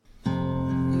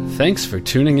Thanks for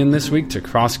tuning in this week to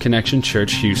Cross Connection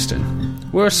Church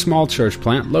Houston. We're a small church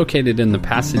plant located in the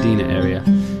Pasadena area.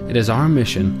 It is our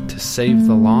mission to save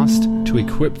the lost, to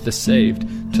equip the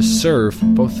saved, to serve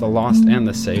both the lost and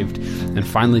the saved, and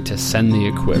finally to send the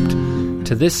equipped.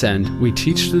 To this end, we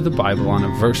teach through the Bible on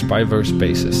a verse-by-verse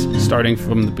basis, starting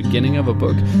from the beginning of a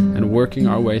book and working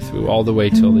our way through all the way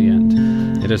till the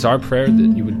end. It is our prayer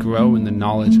that you would grow in the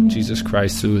knowledge of Jesus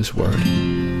Christ through His Word.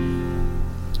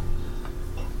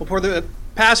 Well, for the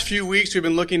past few weeks, we've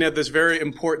been looking at this very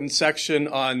important section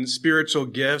on spiritual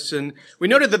gifts, and we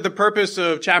noted that the purpose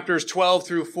of chapters 12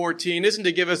 through 14 isn't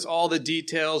to give us all the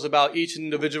details about each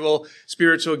individual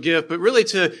spiritual gift, but really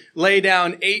to lay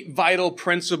down 8 vital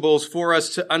principles for us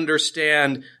to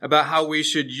understand about how we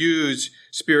should use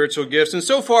spiritual gifts. And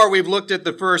so far, we've looked at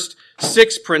the first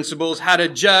 6 principles: how to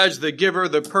judge, the giver,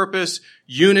 the purpose,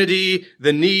 unity,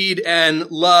 the need,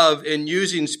 and love in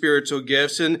using spiritual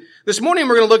gifts. And this morning,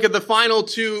 we're going to look at the final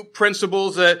 2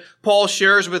 principles that Paul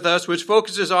shares with us, which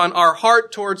focuses on our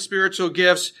heart towards spiritual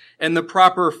gifts and the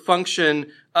proper function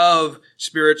of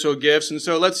spiritual gifts. And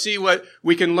so let's see what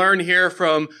we can learn here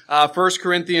from 1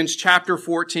 Corinthians chapter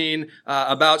 14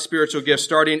 about spiritual gifts.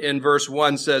 Starting in verse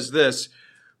 1 says this: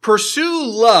 "Pursue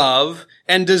love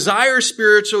and desire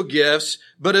spiritual gifts,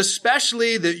 but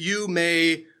especially that you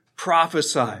may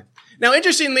prophesy." Now,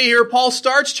 interestingly here, Paul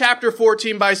starts chapter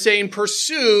 14 by saying,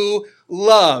 pursue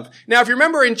love. Now, if you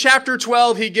remember in chapter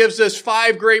 12, he gives us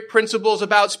 5 great principles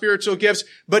about spiritual gifts,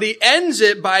 but he ends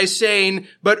it by saying,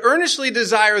 "But earnestly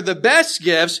desire the best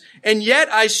gifts, and yet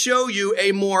I show you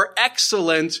a more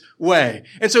excellent way."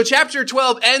 And so chapter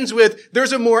 12 ends with,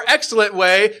 there's a more excellent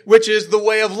way, which is the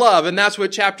way of love. And that's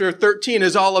what chapter 13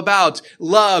 is all about.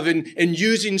 Love and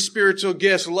using spiritual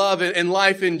gifts, love and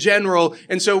life in general.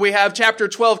 And so we have chapter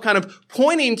 12 kind of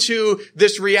pointing to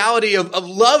this reality of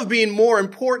love being more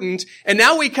important. And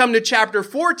now we come to chapter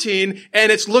 14,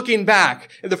 and it's looking back.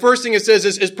 And the first thing it says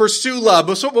is pursue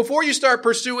love. So before you start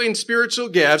pursuing spiritual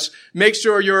gifts, make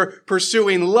sure you're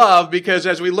pursuing love, because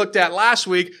as we looked at last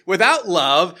week, without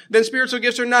love, then spiritual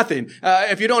gifts are nothing.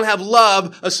 If you don't have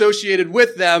love associated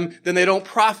with them, then they don't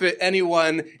profit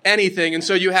anyone anything. And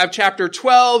so you have chapter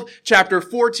 12, chapter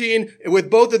 14. With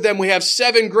both of them, we have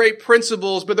 7 great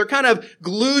principles, but they're kind of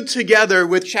glued together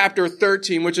with chapter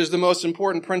 13, which is the most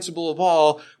important principle of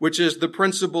all, which is the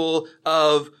principle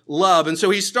of love. And so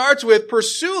he starts with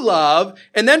pursue love,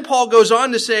 and then Paul goes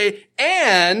on to say,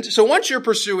 and so once you're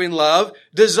pursuing love,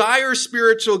 desire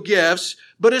spiritual gifts,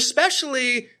 but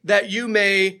especially that you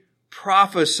may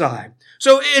prophesy.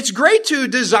 So it's great to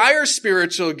desire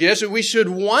spiritual gifts, and we should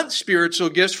want spiritual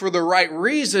gifts for the right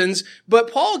reasons,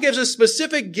 but Paul gives a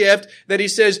specific gift that he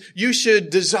says you should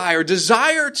desire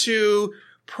to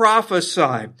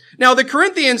prophesy. Now, the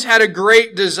Corinthians had a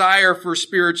great desire for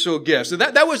spiritual gifts. So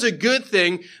that was a good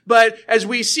thing. But as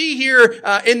we see here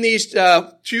in these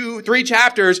 2-3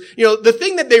 chapters, the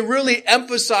thing that they really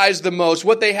emphasized the most,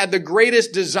 what they had the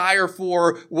greatest desire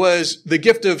for, was the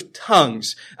gift of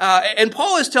tongues. And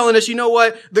Paul is telling us, you know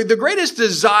what? The greatest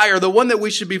desire, the one that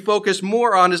we should be focused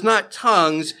more on, is not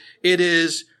tongues. It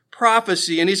is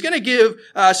prophecy. And he's going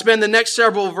to spend the next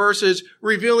several verses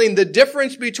revealing the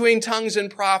difference between tongues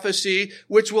and prophecy,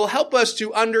 which will help us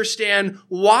to understand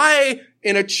why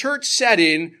in a church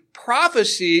setting,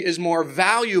 prophecy is more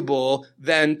valuable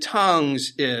than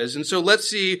tongues is. And so let's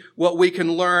see what we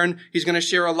can learn. He's going to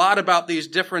share a lot about these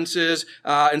differences.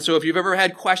 And so if you've ever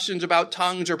had questions about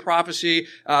tongues or prophecy,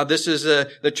 this is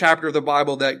the chapter of the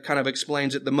Bible that kind of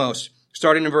explains it the most.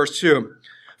 Starting in verse 2.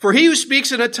 "For he who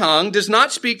speaks in a tongue does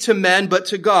not speak to men, but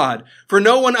to God, for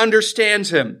no one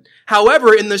understands him.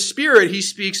 However, in the Spirit he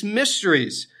speaks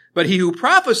mysteries. But he who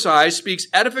prophesies speaks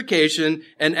edification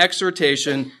and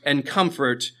exhortation and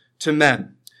comfort to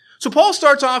men." So Paul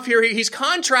starts off here, he's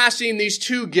contrasting these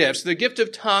 2 gifts. The gift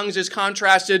of tongues is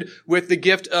contrasted with the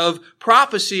gift of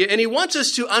prophecy, and he wants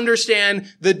us to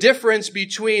understand the difference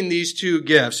between these 2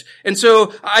 gifts. And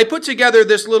so I put together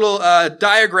this little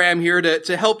diagram here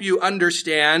to help you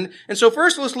understand. And so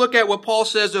first let's look at what Paul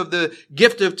says of the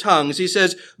gift of tongues. He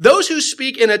says, "Those who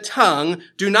speak in a tongue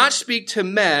do not speak to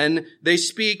men, they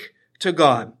speak to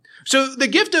God." So the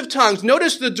gift of tongues,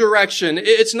 notice the direction.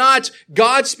 It's not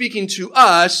God speaking to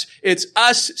us, it's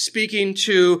us speaking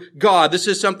to God. This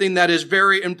is something that is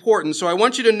very important. So I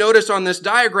want you to notice on this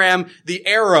diagram the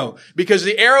arrow, because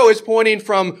the arrow is pointing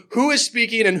from who is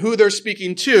speaking and who they're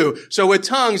speaking to. So with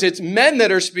tongues, it's men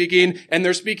that are speaking, and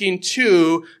they're speaking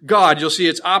to God. You'll see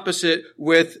it's opposite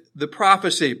with the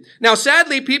prophecy. Now,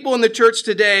 sadly, people in the church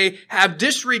today have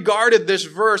disregarded this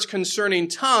verse concerning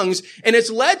tongues, and it's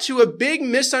led to a big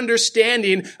misunderstanding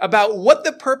understanding about what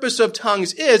the purpose of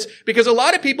tongues is, because a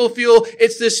lot of people feel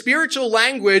it's this spiritual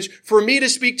language for me to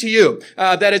speak to you,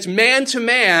 that it's man to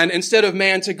man instead of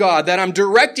man to God, that I'm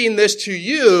directing this to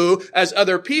you as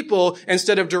other people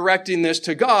instead of directing this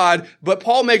to God. But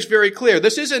Paul makes very clear,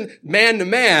 this isn't man to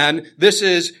man, this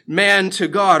is man to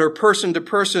God, or person to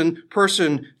person,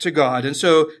 person to God. And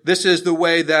so this is the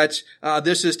way that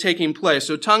this is taking place.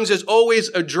 So tongues is always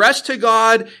addressed to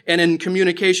God and in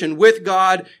communication with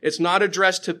God. It's not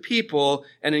addressed to people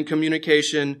and in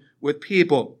communication with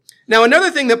people. Now,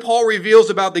 another thing that Paul reveals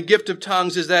about the gift of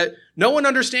tongues is that no one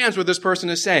understands what this person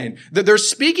is saying. That they're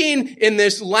speaking in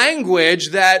this language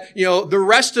that, the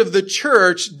rest of the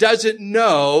church doesn't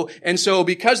know. And so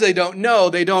because they don't know,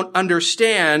 they don't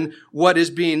understand what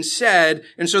is being said.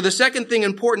 And so the second thing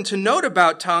important to note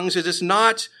about tongues is it's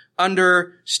not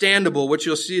understandable, which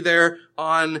you'll see there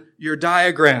on your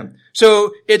diagram.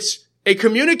 So it's a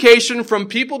communication from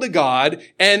people to God,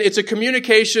 and it's a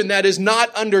communication that is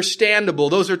not understandable.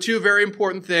 Those are two very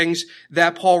important things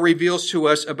that Paul reveals to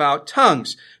us about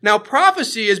tongues. Now,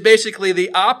 prophecy is basically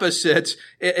the opposite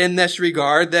in this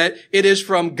regard, that it is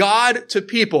from God to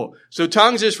people. So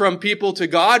tongues is from people to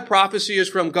God. Prophecy is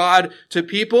from God to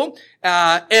people.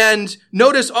 And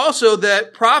notice also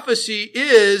that prophecy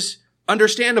is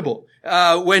understandable.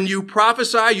 When you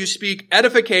prophesy, you speak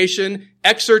edification,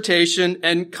 exhortation,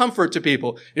 and comfort to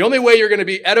people. The only way you're going to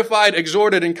be edified,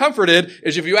 exhorted, and comforted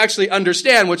is if you actually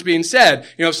understand what's being said.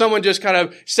 If someone just kind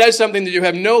of says something that you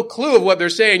have no clue of what they're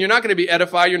saying, you're not going to be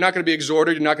edified, you're not going to be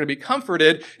exhorted, you're not going to be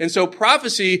comforted. And so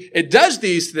prophecy, it does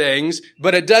these things,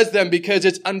 but it does them because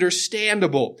it's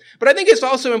understandable. But I think it's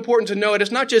also important to note it's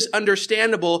not just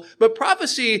understandable, but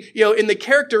prophecy, in the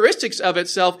characteristics of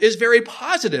itself is very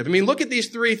positive. Look at these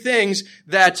three things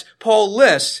that Paul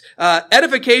lists.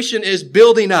 Edification is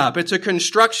building up. It's a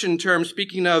construction term,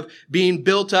 speaking of being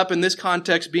built up, in this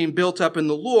context, being built up in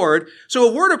the Lord. So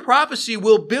a word of prophecy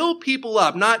will build people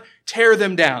up, not tear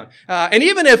them down. And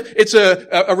even if it's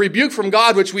a rebuke from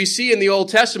God, which we see in the Old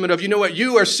Testament of,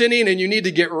 you are sinning and you need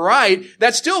to get right,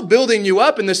 that's still building you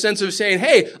up in the sense of saying,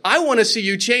 hey, I want to see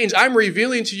you change. I'm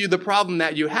revealing to you the problem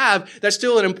that you have. That's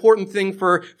still an important thing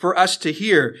for us to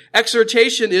hear.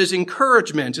 Exhortation is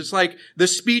encouragement. It's like the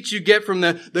speech you get from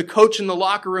the coach in the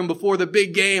locker room before the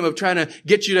big game of trying to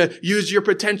get you to use your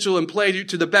potential and play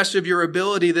to the best of your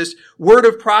ability. This word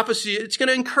of prophecy, it's going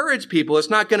to encourage people. It's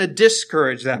not going to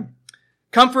discourage them.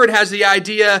 Comfort has the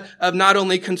idea of not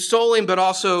only consoling, but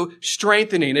also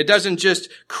strengthening. It doesn't just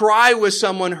cry with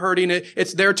someone hurting.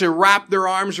 It's there to wrap their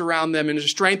arms around them and to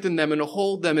strengthen them and to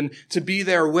hold them and to be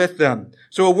there with them.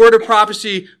 So a word of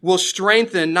prophecy will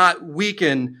strengthen, not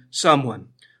weaken someone.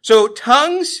 So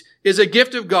tongues is a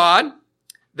gift of God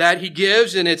that he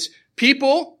gives, and it's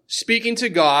people speaking to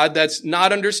God that's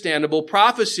not understandable.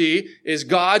 Prophecy is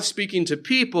God speaking to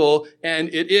people,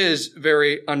 and it is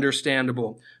very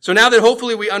understandable. So now that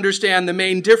hopefully we understand the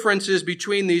main differences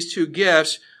between these two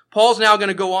gifts, Paul's now going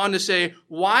to go on to say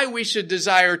why we should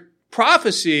desire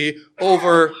prophecy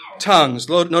over tongues.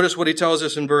 Notice what he tells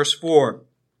us in verse 4.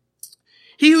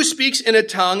 He who speaks in a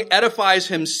tongue edifies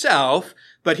himself,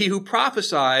 but he who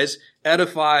prophesies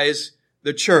edifies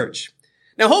the church.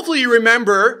 Now hopefully you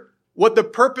remember what the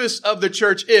purpose of the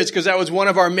church is, because that was one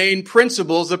of our main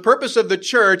principles. The purpose of the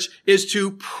church is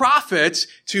to profit,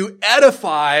 to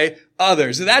edify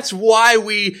others. That's why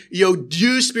we,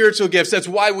 use spiritual gifts. That's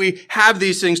why we have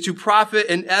these things, to profit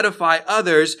and edify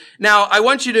others. Now, I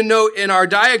want you to note in our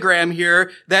diagram here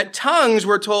that tongues,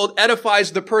 we're told,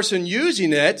 edifies the person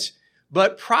using it,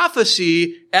 but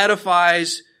prophecy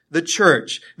edifies the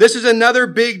church. This is another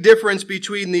big difference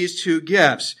between these two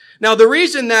gifts. Now, the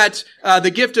reason that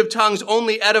the gift of tongues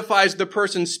only edifies the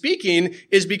person speaking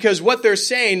is because what they're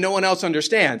saying, no one else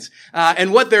understands.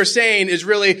 And what they're saying is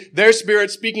really their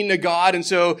spirit speaking to God. And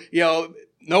so,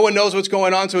 no one knows what's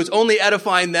going on. So it's only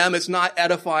edifying them. It's not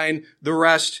edifying the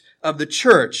rest of the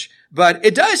church. But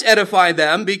it does edify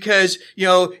them because,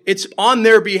 it's on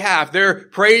their behalf. They're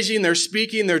praising, they're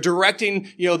speaking, they're directing,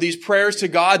 these prayers to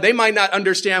God. They might not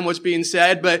understand what's being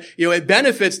said, but, it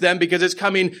benefits them because it's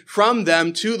coming from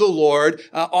them to the Lord,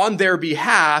 on their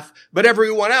behalf. But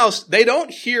everyone else, they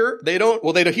hear, but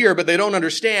they don't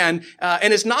understand,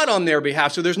 and it's not on their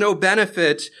behalf. So there's no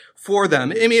benefit for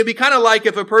them. I mean, it'd be kind of like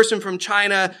if a person from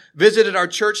China visited our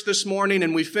church this morning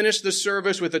and we finished the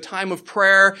service with a time of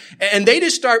prayer and they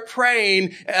just start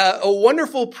praying a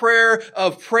wonderful prayer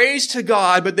of praise to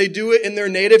God, but they do it in their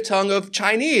native tongue of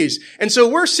Chinese. And so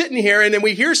we're sitting here and then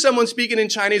we hear someone speaking in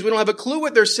Chinese. We don't have a clue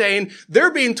what they're saying. They're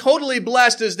being totally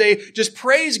blessed as they just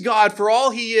praise God for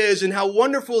all he is and how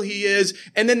wonderful he is.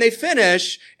 And then they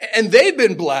finish and they've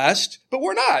been blessed, but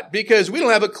we're not because we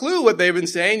don't have a clue what they've been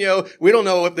saying. We don't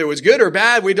know if there was good or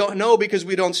bad. We don't know because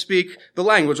we don't speak the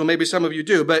language. Well, maybe some of you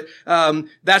do, but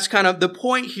that's kind of the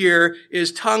point here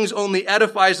is tongues only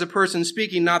edifies the person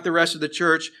speaking, not the rest of the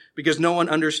church, because no one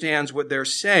understands what they're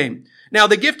saying. Now,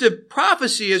 the gift of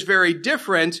prophecy is very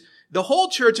different. The whole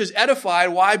church is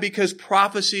edified. Why? Because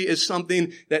prophecy is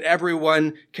something that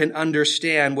everyone can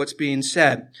understand what's being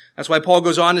said. That's why Paul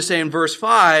goes on to say in verse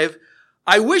 5,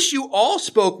 I wish you all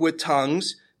spoke with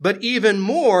tongues, but even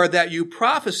more that you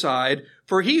prophesied,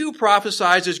 for he who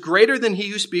prophesies is greater than he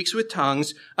who speaks with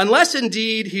tongues, unless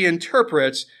indeed he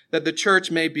interprets, that the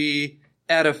church may be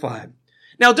edified.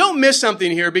 Now, don't miss something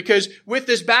here, because with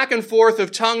this back and forth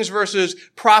of tongues versus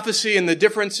prophecy and the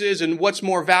differences and what's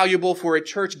more valuable for a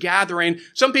church gathering,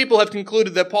 some people have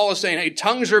concluded that Paul is saying, hey,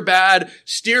 tongues are bad,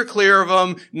 steer clear of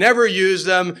them, never use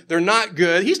them, they're not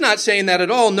good. He's not saying that at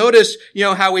all. Notice,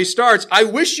 how he starts, I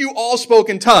wish you all spoke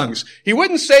in tongues. He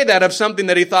wouldn't say that of something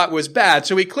that he thought was bad.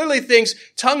 So he clearly thinks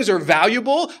tongues are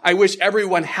valuable. I wish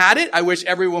everyone had it. I wish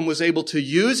everyone was able to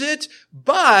use it.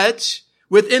 But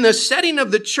within the setting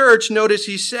of the church, notice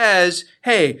he says,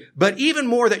 hey, but even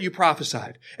more that you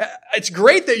prophesied. It's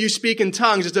great that you speak in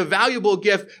tongues. It's a valuable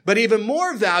gift, but even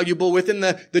more valuable within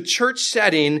the church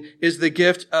setting is the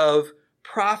gift of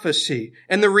prophecy.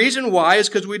 And the reason why is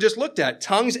because we just looked at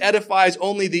tongues edifies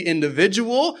only the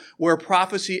individual, where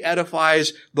prophecy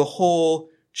edifies the whole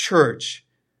church.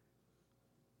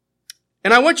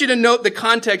 And I want you to note the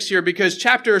context here, because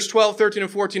chapters 12, 13,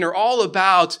 and 14 are all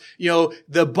about,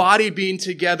 the body being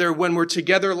together when we're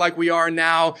together like we are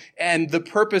now, and the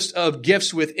purpose of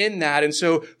gifts within that. And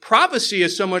so prophecy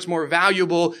is so much more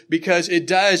valuable because it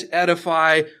does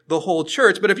edify the whole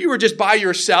church. But if you were just by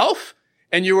yourself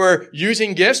and you were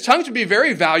using gifts, tongues would be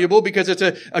very valuable because it's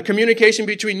a communication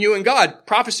between you and God.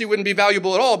 Prophecy wouldn't be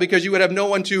valuable at all because you would have no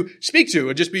one to speak to. It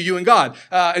would just be you and God.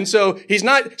 And so he's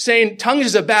not saying tongues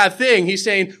is a bad thing. He's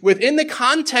saying within the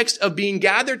context of being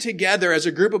gathered together as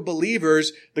a group of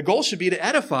believers, the goal should be to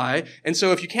edify. And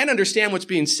so if you can't understand what's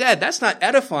being said, that's not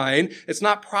edifying. It's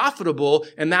not profitable.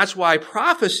 And that's why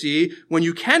prophecy, when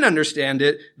you can understand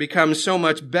it, becomes so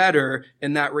much better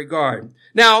in that regard.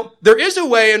 Now, there is a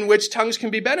way in which tongues can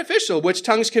be beneficial, which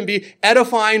tongues can be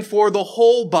edifying for the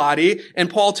whole body. And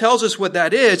Paul tells us what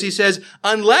that is. He says,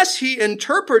 unless he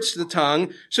interprets the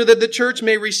tongue so that the church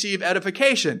may receive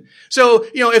edification. So,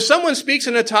 if someone speaks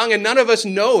in a tongue and none of us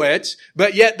know it,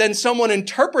 but yet then someone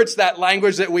interprets that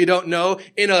language that we don't know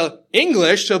in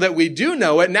English so that we do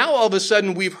know it, now all of a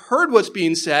sudden we've heard what's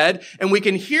being said and we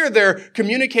can hear their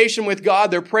communication with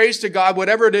God, their praise to God,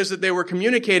 whatever it is that they were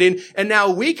communicating. And now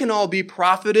we can all be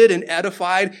profited and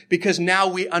edified because now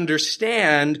we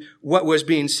understand what was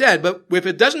being said. But if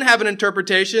it doesn't have an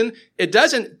interpretation, it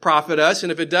doesn't profit us.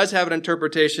 And if it does have an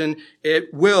interpretation,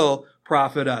 it will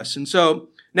profit us. And so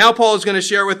now Paul is going to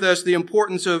share with us the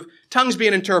importance of tongues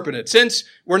being interpreted. Since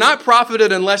we're not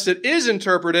profited unless it is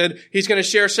interpreted, he's going to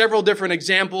share several different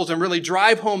examples and really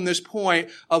drive home this point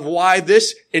of why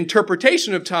this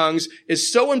interpretation of tongues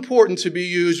is so important to be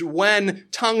used when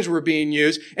tongues were being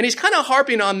used. And he's kind of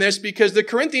harping on this because the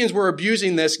Corinthians were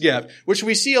abusing this gift, which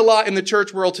we see a lot in the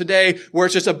church world today, where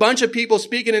it's just a bunch of people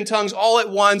speaking in tongues all at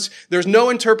once. There's no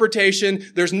interpretation.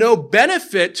 There's no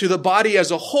benefit to the body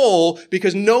as a whole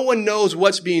because no one knows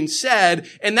what's being said.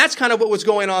 And that's kind of what was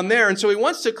going on there. And so he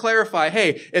wants to clarify,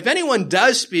 hey, if anyone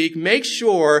does speak, make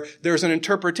sure there's an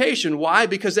interpretation. Why?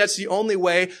 Because that's the only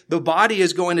way the body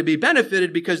is going to be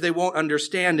benefited, because they won't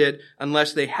understand it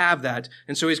unless they have that.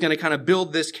 And so he's going to kind of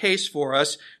build this case for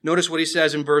us. Notice what he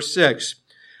says in verse 6.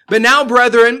 But now,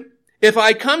 brethren, if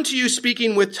I come to you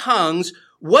speaking with tongues,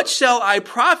 what shall I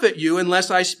profit you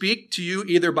unless I speak to you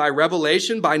either by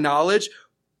revelation, by knowledge,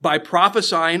 by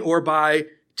prophesying, or by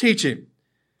teaching?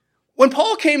 When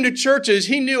Paul came to churches,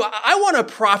 he knew, I want to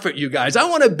profit you guys. I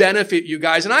want to benefit you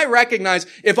guys. And I recognize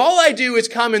if all I do is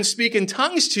come and speak in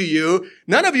tongues to you,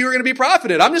 none of you are going to be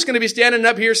profited. I'm just going to be standing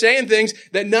up here saying things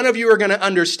that none of you are going to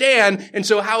understand. And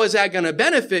so how is that going to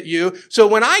benefit you? So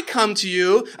when I come to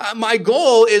you, my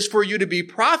goal is for you to be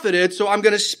profited. So I'm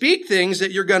going to speak things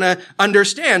that you're going to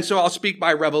understand. So I'll speak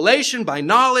by revelation, by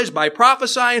knowledge, by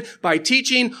prophesying, by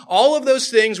teaching, all of those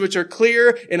things which are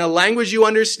clear in a language you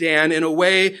understand in a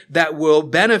way that will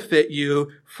benefit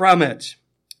you from it.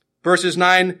 Verses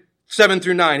 7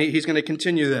 through 9, he's going to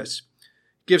continue this.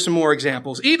 Give some more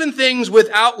examples. Even things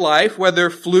without life, whether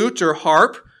flute or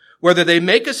harp, whether they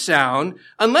make a sound,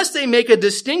 unless they make a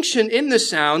distinction in the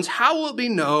sounds, how will it be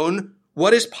known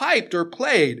what is piped or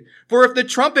played? For if the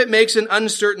trumpet makes an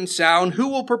uncertain sound, who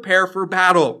will prepare for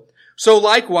battle? So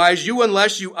likewise, you,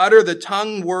 unless you utter the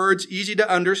tongue words easy to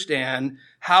understand,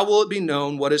 how will it be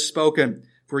known what is spoken?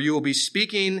 For you will be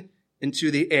speaking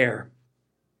into the air.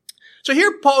 So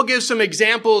here Paul gives some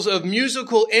examples of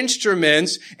musical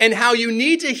instruments and how you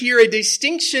need to hear a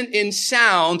distinction in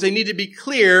sounds. They need to be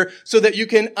clear so that you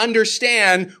can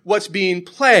understand what's being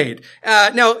played.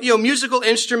 Now, musical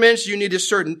instruments, you need a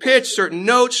certain pitch, certain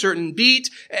note, certain beat.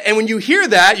 And when you hear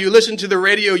that, you listen to the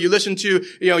radio, you listen to,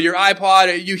 your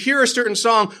iPod, you hear a certain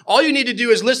song. All you need to do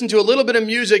is listen to a little bit of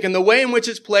music and the way in which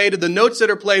it's played, the notes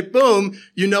that are played, boom,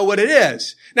 you know what it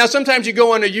is. Now, sometimes you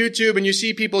go onto YouTube and you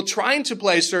see people trying to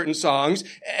play certain songs,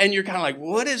 and you're kind of like,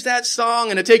 what is that song?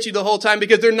 And it takes you the whole time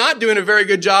because they're not doing a very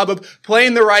good job of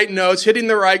playing the right notes, hitting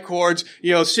the right chords,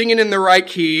 singing in the right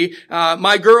key.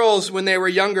 My girls, when they were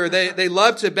younger, they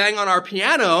loved to bang on our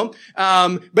piano,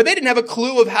 but they didn't have a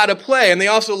clue of how to play. And they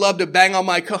also loved to bang on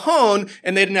my cajon,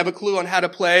 and they didn't have a clue on how to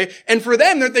play. And for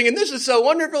them, they're thinking, this is so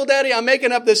wonderful, Daddy, I'm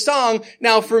making up this song.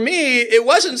 Now, for me, it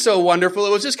wasn't so wonderful.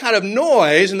 It was just kind of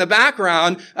noise in the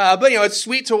background. But it's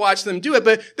sweet to watch them do it,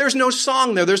 but there's no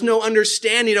song there. There's no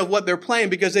understanding of what they're playing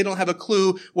because they don't have a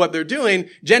clue what they're doing.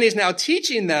 Jenny's now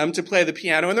teaching them to play the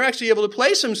piano, and they're actually able to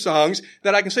play some songs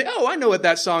that I can say, oh, I know what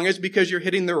that song is because you're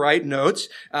hitting the right notes,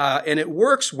 and it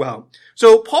works well.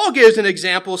 So Paul gives an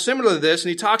example similar to this, and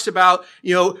he talks about,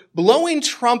 blowing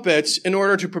trumpets in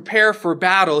order to prepare for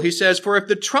battle. He says, for if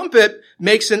the trumpet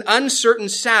makes an uncertain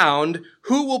sound,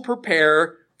 who will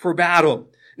prepare for battle?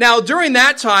 Now, during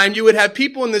that time, you would have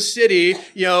people in the city,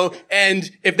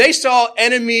 and if they saw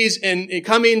enemies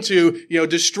coming to,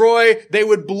 destroy, they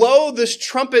would blow this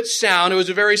trumpet sound. It was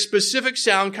a very specific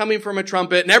sound coming from a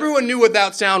trumpet, and everyone knew what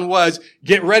that sound was.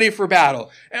 Get ready for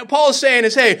battle. And Paul is saying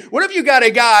hey, what if you got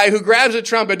a guy who grabs a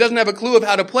trumpet, doesn't have a clue of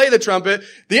how to play the trumpet,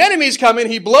 the enemy's coming,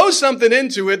 he blows something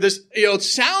into it, this,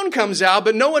 sound comes out,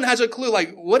 but no one has a clue,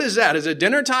 like, what is that? Is it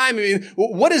dinner time? I mean,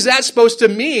 what is that supposed to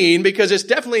mean? Because it's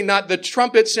definitely not the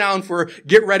trumpet sound for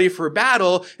get ready for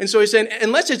battle. And so he's saying,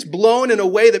 unless it's blown in a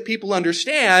way that people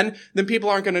understand, then people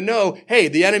aren't going to know, hey,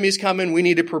 the enemy's coming, we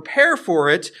need to prepare for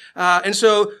it. And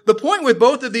so the point with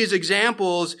both of these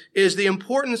examples is the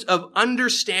importance of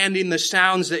understanding the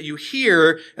sounds that you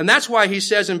hear. And that's why he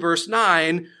says in verse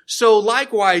 9, so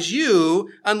likewise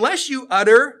you, unless you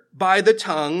utter by the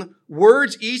tongue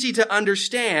words easy to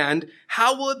understand,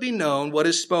 how will it be known what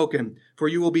is spoken? For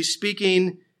you will be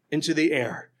speaking into the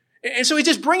air. And so he's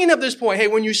just bringing up this point. Hey,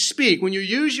 when you speak, when you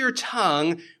use your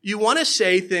tongue, you want to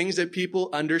say things that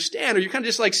people understand, or you're kind of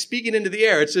just like speaking into the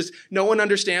air. It's just no one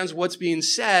understands what's being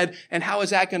said, and how is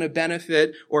that going to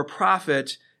benefit or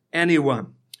profit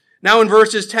anyone? Now in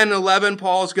verses 10 and 11,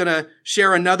 Paul's going to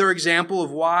share another example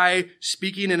of why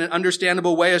speaking in an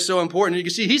understandable way is so important. You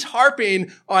can see he's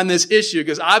harping on this issue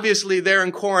because obviously there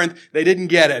in Corinth, they didn't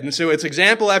get it. And so it's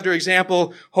example after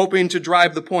example, hoping to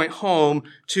drive the point home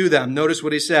to them. Notice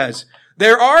what he says.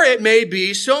 There are, it may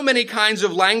be, so many kinds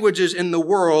of languages in the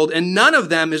world, and none of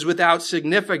them is without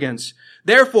significance.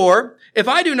 Therefore, if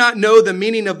I do not know the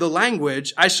meaning of the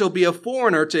language, I shall be a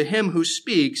foreigner to him who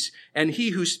speaks, and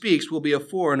he who speaks will be a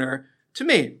foreigner to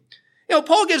me.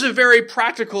 Paul gives a very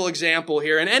practical example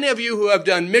here. And any of you who have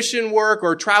done mission work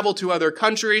or traveled to other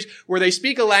countries where they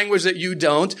speak a language that you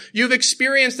don't, you've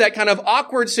experienced that kind of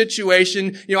awkward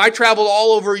situation. I traveled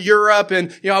all over Europe,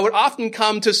 and, I would often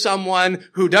come to someone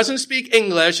who doesn't speak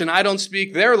English and I don't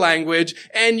speak their language,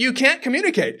 and you can't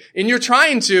communicate. And you're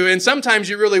trying to, and sometimes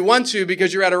you really want to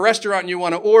because you're at a restaurant and you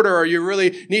want to order, or you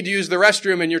really need to use the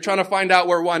restroom and you're trying to find out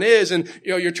where one is, and,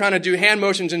 you're trying to do hand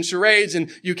motions and charades and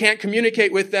you can't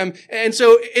communicate with them. And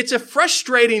so it's a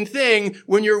frustrating thing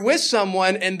when you're with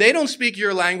someone and they don't speak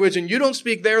your language and you don't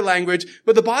speak their language.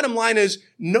 But the bottom line is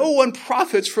no one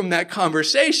profits from that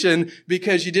conversation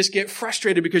because you just get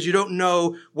frustrated because you don't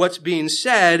know what's being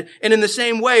said. And in the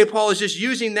same way, Paul is just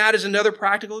using that as another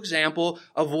practical example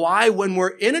of why when we're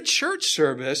in a church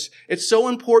service, it's so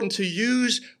important to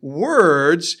use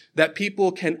words that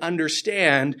people can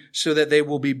understand so that they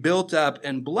will be built up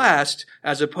and blessed,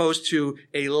 as opposed to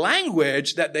a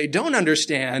language that they don't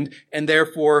understand and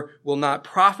therefore will not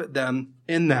profit them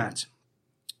in that.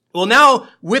 Well, now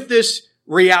with this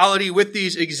reality, with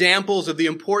these examples of the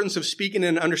importance of speaking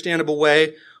in an understandable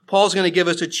way, Paul's going to give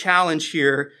us a challenge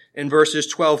here in verses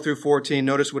 12 through 14.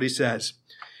 Notice what he says.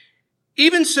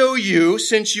 Even so you,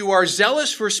 since you are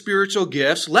zealous for spiritual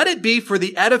gifts, let it be for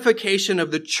the edification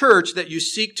of the church that you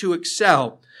seek to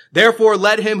excel. Therefore,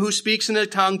 let him who speaks in a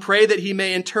tongue pray that he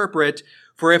may interpret.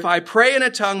 For if I pray in a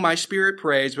tongue, my spirit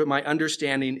prays, but my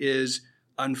understanding is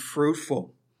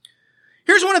unfruitful.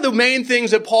 Here's one of the main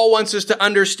things that Paul wants us to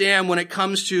understand when it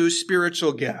comes to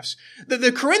spiritual gifts.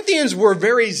 The Corinthians were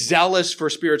very zealous for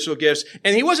spiritual gifts,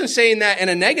 and he wasn't saying that in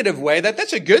a negative way.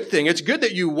 That's a good thing. It's good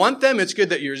that you want them. It's good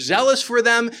that you're zealous for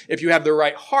them. If you have the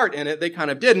right heart in it, they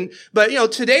kind of didn't. But,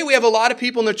 today we have a lot of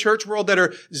people in the church world that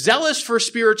are zealous for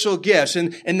spiritual gifts,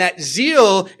 and that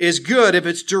zeal is good if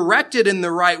it's directed in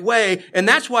the right way. And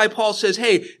that's why Paul says,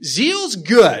 hey, zeal's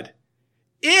good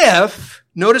if,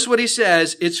 notice what he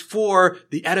says, it's for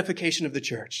the edification of the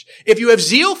church. If you have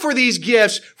zeal for these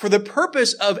gifts for the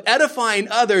purpose of edifying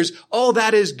others, oh,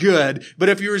 that is good. But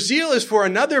if your zeal is for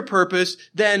another purpose,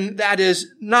 then that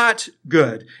is not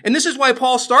good. And this is why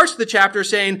Paul starts the chapter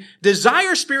saying,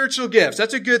 desire spiritual gifts.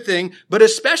 That's a good thing, but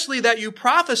especially that you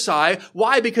prophesy.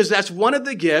 Why? Because that's one of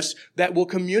the gifts that will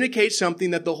communicate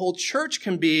something that the whole church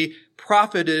can be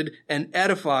profited and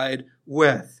edified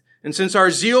with. And since our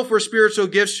zeal for spiritual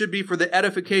gifts should be for the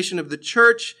edification of the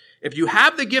church, if you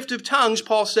have the gift of tongues,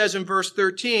 Paul says in verse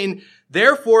 13,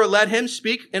 therefore let him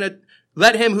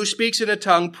who speaks in a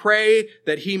tongue pray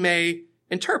that he may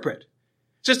interpret.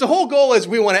 Since the whole goal is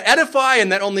we want to edify,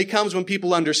 and that only comes when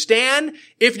people understand.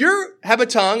 If you have a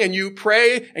tongue and you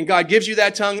pray and God gives you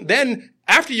that tongue, then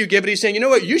after you give it, he's saying, you know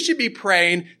what? You should be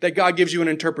praying that God gives you an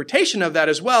interpretation of that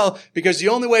as well, because the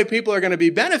only way people are going to be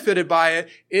benefited by it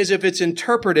is if it's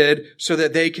interpreted so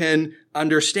that they can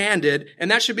understand it. And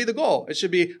that should be the goal. It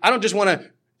should be, I don't just want to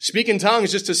speak in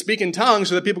tongues just to speak in tongues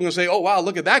so that people can say, oh, wow,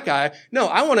 look at that guy. No,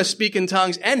 I want to speak in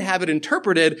tongues and have it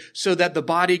interpreted so that the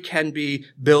body can be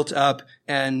built up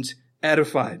and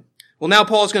edified. Well, now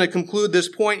Paul's going to conclude this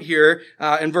point here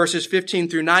in verses 15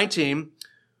 through 19.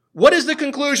 What is the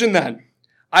conclusion then?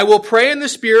 I will pray in the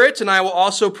Spirit, and I will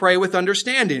also pray with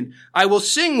understanding. I will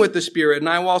sing with the Spirit, and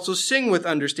I will also sing with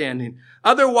understanding.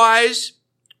 Otherwise,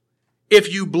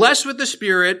 if you bless with the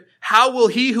Spirit, how will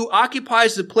he who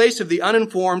occupies the place of the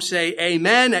uninformed say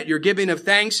amen at your giving of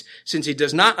thanks, since he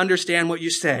does not understand what you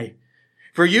say?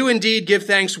 For you indeed give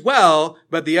thanks well,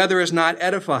 but the other is not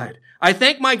edified. I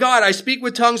thank my God, I speak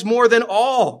with tongues more than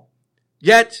all.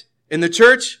 Yet, in the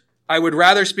church, I would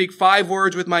rather speak 5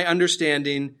 words with my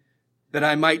understanding, that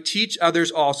I might teach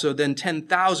others also, than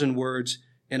 10,000 words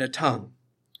in a tongue.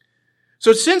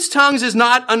 So since tongues is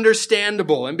not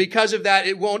understandable, and because of that,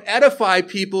 it won't edify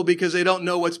people because they don't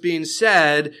know what's being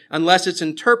said unless it's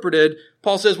interpreted,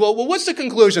 Paul says, well, what's the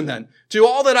conclusion then? To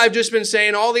all that I've just been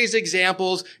saying, all these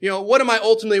examples, what am I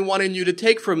ultimately wanting you to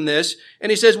take from this? And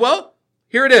he says, well,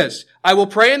 here it is. I will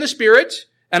pray in the Spirit,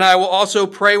 and I will also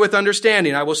pray with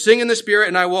understanding. I will sing in the Spirit,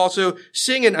 and I will also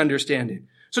sing in understanding.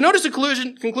 So notice the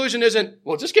conclusion isn't,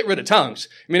 well, just get rid of tongues.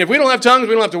 I mean, if we don't have tongues,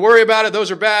 we don't have to worry about it.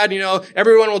 Those are bad.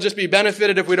 Everyone will just be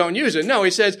benefited if we don't use it. No,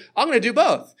 he says, I'm going to do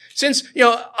both. Since,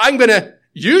 I'm going to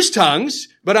use tongues,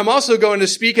 but I'm also going to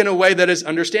speak in a way that is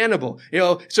understandable.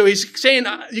 So he's saying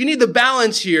you need the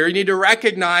balance here. You need to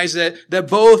recognize that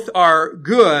both are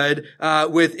good,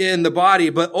 within the body,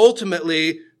 but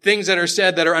ultimately things that are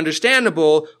said that are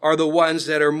understandable are the ones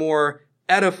that are more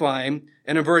edifying.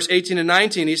 And in verse 18 and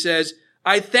 19, he says,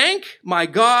 I thank my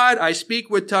God, I speak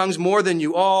with tongues more than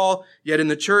you all, yet in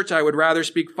the church I would rather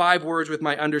speak 5 words with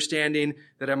my understanding,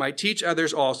 that I might teach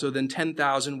others also, than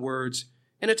 10,000 words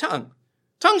in a tongue.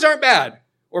 Tongues aren't bad.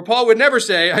 Or Paul would never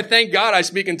say, I thank God I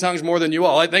speak in tongues more than you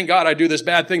all. I thank God I do this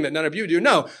bad thing that none of you do.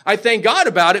 No, I thank God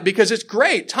about it because it's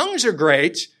great. Tongues are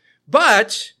great,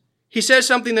 but he says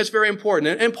something that's very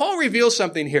important. And Paul reveals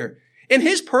something here. In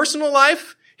his personal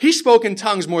life, he spoke in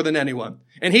tongues more than anyone.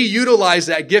 And he utilized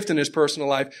that gift in his personal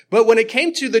life. But when it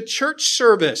came to the church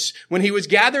service, when he was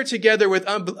gathered together with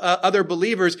other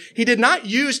believers, he did not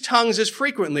use tongues as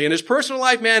frequently. In his personal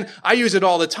life, man, I use it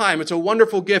all the time. It's a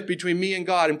wonderful gift between me and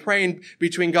God and praying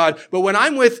between God. But when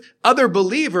I'm with other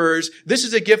believers, this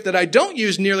is a gift that I don't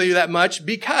use nearly that much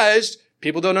because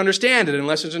people don't understand it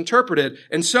unless it's interpreted.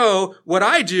 And so what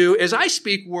I do is I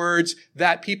speak words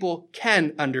that people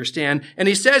can understand. And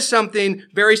he says something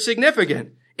very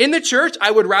significant. In the church,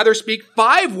 I would rather speak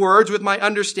 5 words with my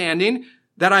understanding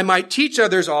that I might teach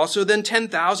others also than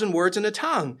 10,000 words in a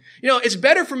tongue. It's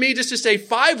better for me just to say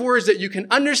 5 words that you can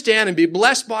understand and be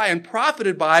blessed by and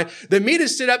profited by than me to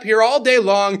sit up here all day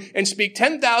long and speak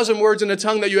 10,000 words in a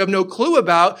tongue that you have no clue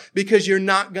about because you're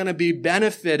not going to be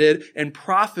benefited and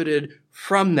profited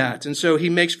from that. And so he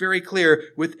makes very clear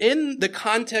within the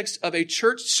context of a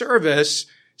church service,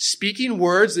 speaking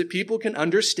words that people can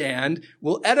understand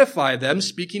will edify them.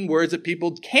 Speaking words that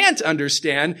people can't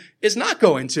understand is not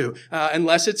going to,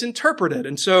 unless it's interpreted.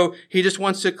 And so he just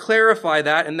wants to clarify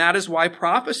that. And that is why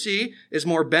prophecy is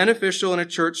more beneficial in a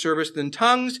church service than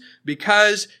tongues,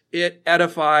 because it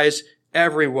edifies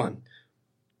everyone.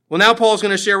 Well, now Paul's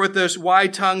going to share with us why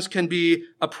tongues can be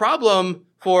a problem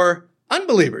for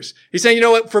unbelievers. He's saying,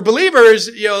 for believers,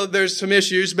 there's some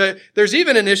issues, but there's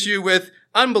even an issue with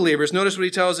unbelievers. Notice what he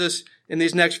tells us in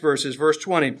these next verses. Verse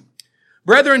 20.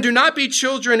 Brethren, do not be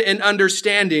children in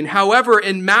understanding. However,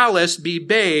 in malice be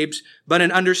babes, but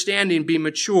in understanding be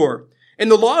mature. In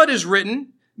the law it is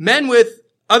written, men with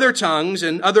other tongues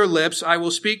and other lips I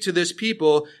will speak to this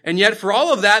people, and yet for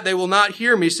all of that they will not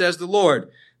hear me, says the Lord.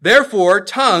 Therefore,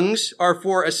 tongues are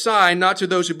for a sign, not to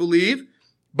those who believe,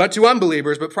 but to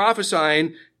unbelievers. But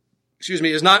prophesying,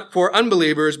 is not for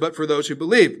unbelievers, but for those who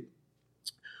believe.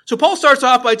 So Paul starts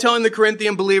off by telling the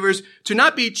Corinthian believers to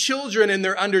not be children in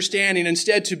their understanding,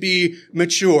 instead to be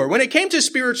mature. When it came to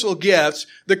spiritual gifts,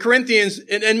 the Corinthians,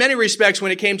 in many respects,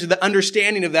 when it came to the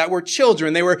understanding of that, were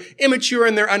children. They were immature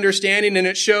in their understanding, and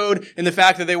it showed in the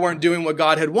fact that they weren't doing what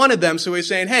God had wanted them. So he's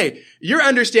saying, hey, your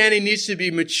understanding needs to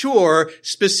be mature,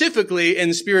 specifically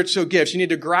in spiritual gifts. You need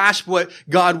to grasp what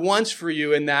God wants for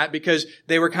you in that, because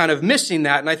they were kind of missing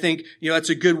that. And I think, that's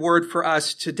a good word for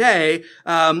us today.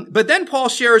 But then Paul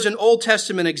shares an Old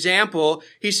Testament example.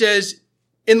 He says,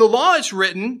 in the law it's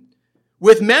written,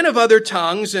 with men of other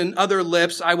tongues and other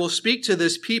lips I will speak to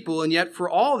this people, and yet for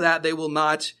all that they will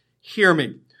not hear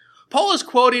me. Paul is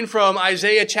quoting from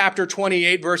Isaiah chapter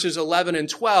 28, verses 11 and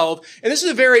 12. And this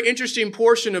is a very interesting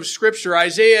portion of Scripture.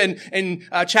 Isaiah in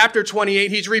chapter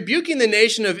 28, he's rebuking the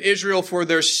nation of Israel for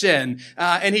their sin.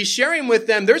 And he's sharing with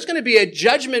them there's going to be a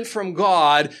judgment from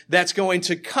God that's going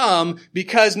to come,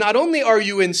 because not only are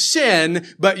you in sin,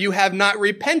 but you have not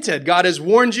repented. God has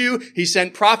warned you. He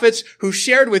sent prophets who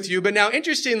shared with you. But now,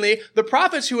 interestingly, the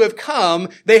prophets who have come,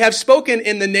 they have spoken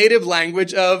in the native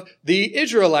language of the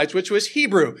Israelites, which was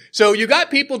Hebrew. So you got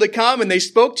people to come and they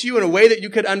spoke to you in a way that you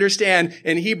could understand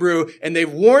in Hebrew, and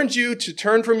they've warned you to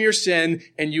turn from your sin,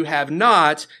 and you have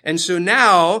not. And so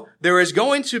now there is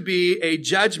going to be a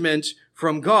judgment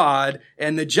from God,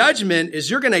 and the judgment is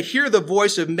you're going to hear the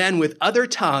voice of men with other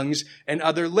tongues and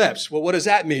other lips. Well, what does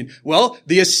that mean? Well,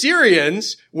 the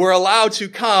Assyrians were allowed to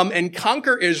come and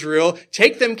conquer Israel,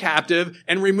 take them captive,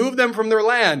 and remove them from their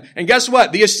land. And guess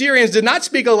what? The Assyrians did not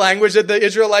speak a language that the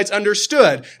Israelites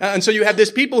understood. And so you have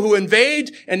this people who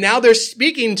invade, and now they're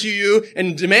speaking to you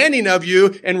and demanding of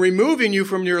you and removing you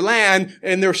from your land,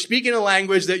 and they're speaking a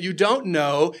language that you don't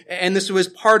know. And this was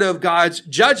part of God's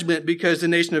judgment, because the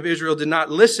nation of Israel did not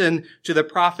listen to the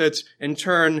prophets and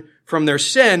turn from their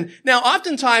sin. Now,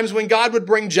 oftentimes when God would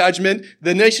bring judgment,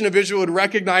 the nation of Israel would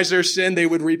recognize their sin, they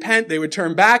would repent, they would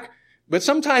turn back. But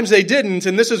sometimes they didn't,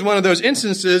 and this is one of those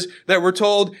instances that we're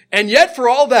told, and yet for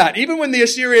all that, even when the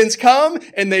Assyrians come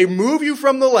and they move you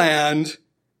from the land,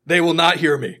 they will not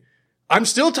hear me. I'm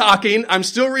still talking, I'm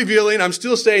still revealing, I'm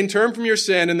still saying, turn from your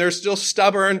sin, and they're still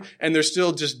stubborn, and they're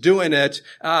still just doing it.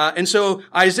 And so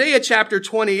Isaiah chapter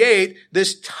 28,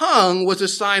 this tongue was a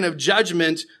sign of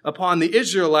judgment upon the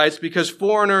Israelites, because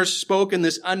foreigners spoke in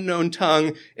this unknown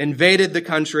tongue, invaded the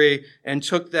country, and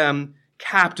took them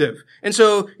captive. And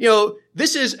so,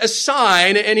 this is a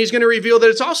sign, and he's going to reveal that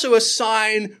it's also a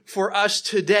sign for us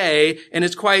today, and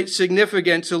it's quite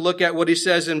significant to look at what he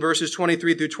says in verses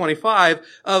 23 through 25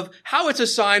 of how it's a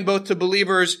sign both to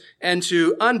believers and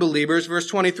to unbelievers. Verse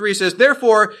 23 says,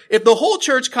 therefore, if the whole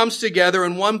church comes together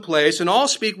in one place and all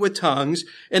speak with tongues,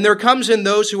 and there comes in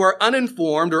those who are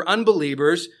uninformed or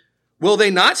unbelievers, will they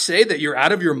not say that you're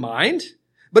out of your mind?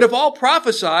 But if all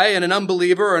prophesy and an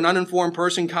unbeliever or an uninformed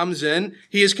person comes in,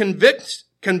 he is convinced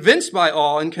convinced by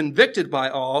all and convicted by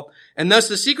all, and thus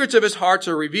the secrets of his hearts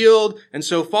are revealed, and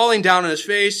so falling down on his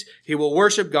face, he will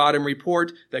worship God and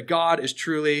report that God is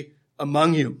truly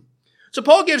among you. So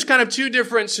Paul gives kind of two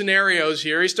different scenarios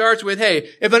here. He starts with, hey,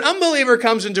 if an unbeliever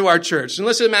comes into our church, and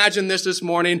let's imagine this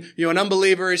morning, an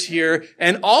unbeliever is here,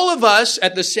 and all of us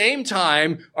at the same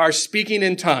time are speaking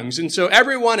in tongues. And so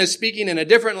everyone is speaking in a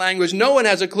different language. No one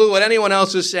has a clue what anyone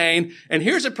else is saying. And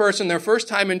here's a person, their first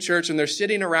time in church, and they're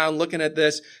sitting around looking at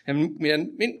this. And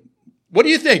what do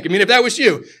you think? If that was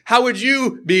you, how would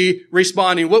you be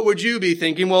responding? What would you be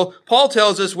thinking? Well, Paul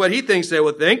tells us what he thinks they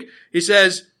would think. He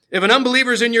says, if an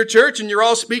unbeliever is in your church and you're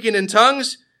all speaking in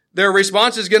tongues, their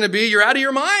response is going to be, you're out of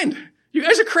your mind. You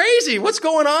guys are crazy. What's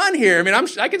going on here?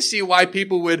 I can see why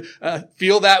people would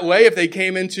feel that way if they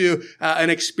came into an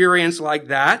experience like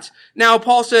that. Now,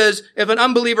 Paul says, if an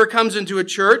unbeliever comes into a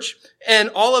church and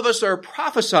all of us are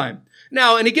prophesying.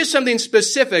 Now, and he gives something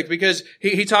specific because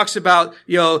he talks about,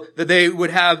 that they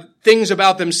would have things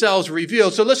about themselves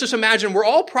revealed. So let's just imagine we're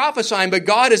all prophesying, but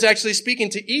God is actually speaking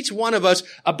to each one of us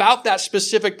about that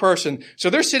specific person. So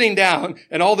they're sitting down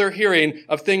and all they're hearing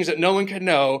of things that no one could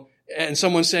know. And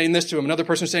someone's saying this to him, another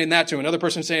person saying that to him, another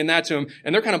person saying that to him,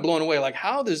 and they're kind of blown away. Like,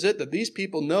 how is it that these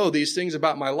people know these things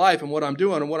about my life and what I'm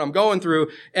doing and what I'm going through?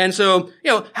 And so,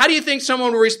 how do you think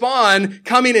someone will respond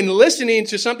coming and listening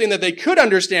to something that they could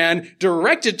understand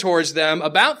directed towards them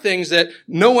about things that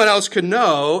no one else could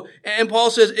know? And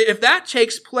Paul says, if that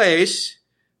takes place,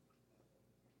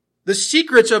 the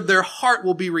secrets of their heart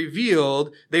will be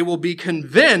revealed. They will be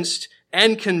convinced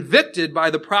and convicted by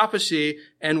the prophecy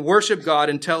and worship God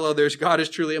and tell others God is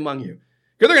truly among you.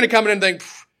 Because they're going to come in and think,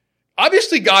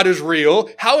 obviously God is real.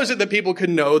 How is it that people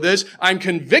can know this? I'm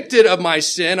convicted of my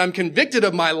sin. I'm convicted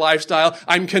of my lifestyle.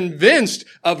 I'm convinced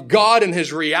of God and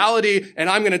his reality. And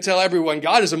I'm going to tell everyone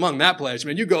God is among that place.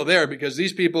 You go there because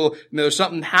these people, there's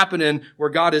something happening where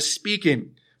God is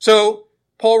speaking. So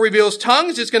Paul reveals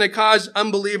tongues. It's going to cause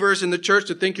unbelievers in the church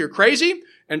to think you're crazy.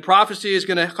 And prophecy is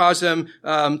going to cause them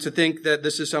to think that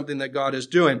this is something that God is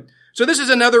doing. So this is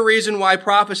another reason why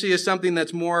prophecy is something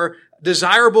that's more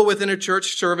desirable within a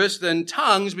church service than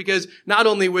tongues, because not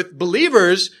only with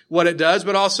believers what it does,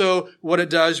 but also what it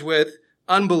does with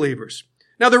unbelievers.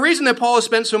 Now, the reason that Paul has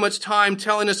spent so much time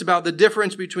telling us about the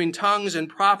difference between tongues and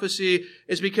prophecy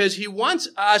is because he wants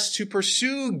us to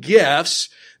pursue gifts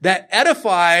that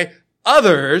edify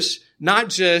others, not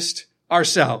just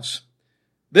ourselves.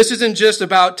 This isn't just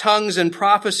about tongues and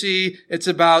prophecy. It's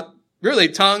about really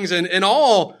tongues and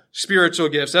all spiritual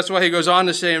gifts. That's why he goes on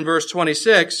to say in verse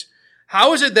 26,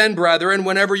 how is it then, brethren,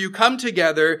 whenever you come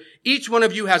together, each one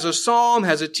of you has a psalm,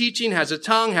 has a teaching, has a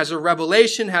tongue, has a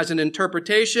revelation, has an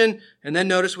interpretation. And then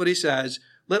notice what he says,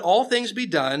 let all things be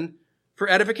done for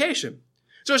edification.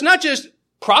 So it's not just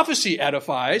prophecy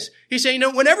edifies. He's saying,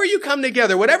 whenever you come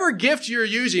together, whatever gift you're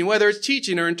using, whether it's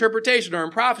teaching or interpretation or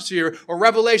in prophecy or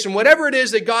revelation, whatever it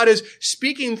is that God is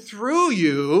speaking through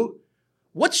you,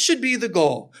 what should be the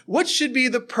goal? What should be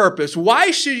the purpose?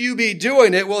 Why should you be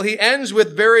doing it? Well, he ends with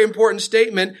a very important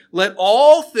statement, let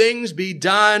all things be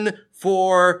done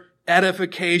for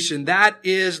edification. That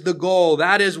is the goal.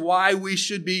 That is why we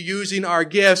should be using our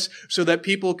gifts so that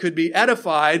people could be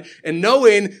edified, and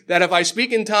knowing that if I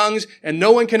speak in tongues and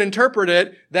no one can interpret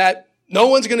it, that no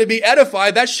one's going to be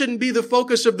edified. That shouldn't be the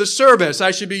focus of the service.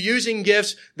 I should be using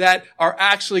gifts that are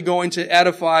actually going to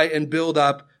edify and build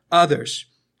up others.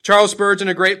 Charles Spurgeon,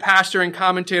 a great pastor and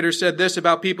commentator, said this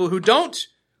about people who don't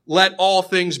let all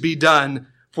things be done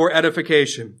for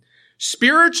edification.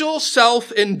 Spiritual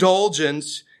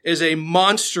self-indulgence is a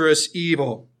monstrous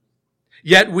evil.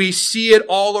 Yet we see it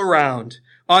all around.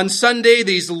 On Sunday,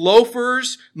 these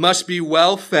loafers must be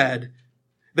well fed.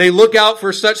 They look out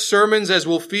for such sermons as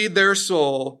will feed their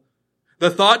soul.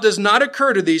 The thought does not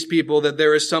occur to these people that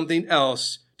there is something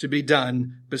else to be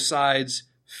done besides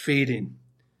feeding.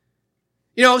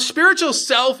 Spiritual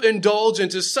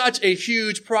self-indulgence is such a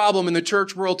huge problem in the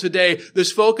church world today.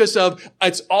 This focus of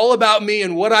it's all about me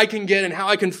and what I can get and how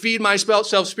I can feed myself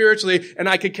spiritually, and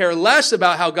I could care less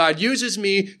about how God uses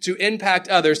me to impact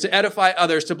others, to edify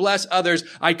others, to bless others.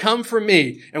 I come for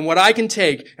me and what I can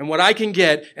take and what I can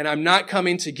get, and I'm not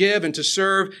coming to give and to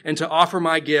serve and to offer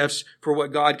my gifts for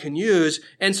what God can use.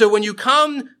 And so when you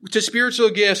come to spiritual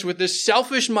gifts with this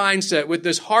selfish mindset, with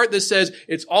this heart that says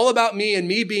it's all about me and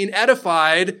me being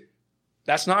edified,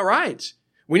 that's not right.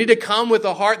 We need to come with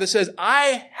a heart that says,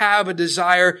 I have a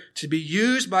desire to be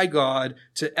used by God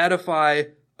to edify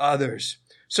others.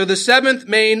 So the seventh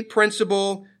main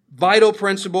principle, vital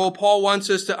principle, Paul wants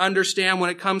us to understand when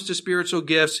it comes to spiritual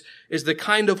gifts is the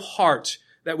kind of heart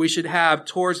that we should have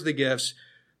towards the gifts.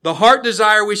 The heart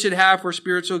desire we should have for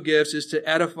spiritual gifts is to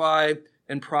edify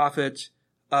and profit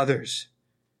others.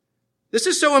 This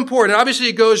is so important. Obviously,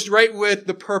 it goes right with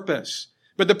the purpose.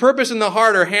 But the purpose and the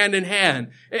heart are hand in hand.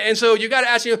 And so you got to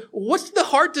ask what's the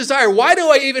heart desire? Why do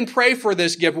I even pray for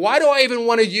this gift? Why do I even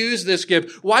want to use this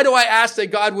gift? Why do I ask that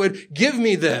God would give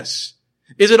me this?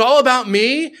 Is it all about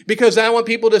me? Because I want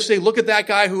people to say, look at that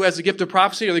guy who has the gift of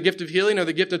prophecy or the gift of healing or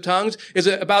the gift of tongues. Is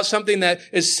it about something that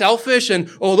is selfish and,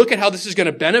 oh, look at how this is going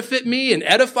to benefit me and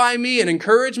edify me and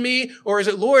encourage me? Or is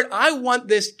it, Lord, I want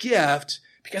this gift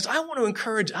because I want to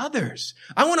encourage others.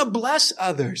 I want to bless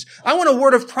others. I want a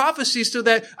word of prophecy so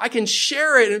that I can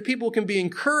share it and people can be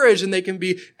encouraged and they can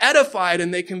be edified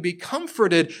and they can be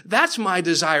comforted. That's my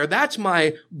desire. That's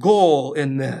my goal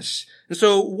in this. And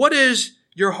so what is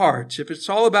your heart? If it's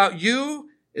all about you,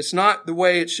 it's not the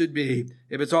way it should be.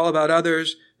 If it's all about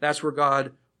others, that's where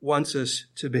God wants us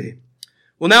to be.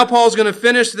 Well, now Paul's going to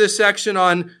finish this section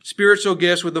on spiritual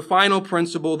gifts with the final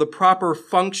principle, the proper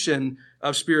function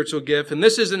of spiritual gift. And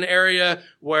this is an area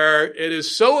where it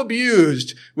is so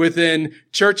abused within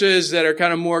churches that are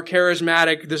kind of more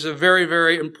charismatic. This is a very,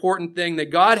 very important thing,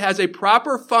 that God has a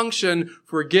proper function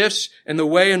for gifts and the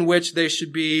way in which they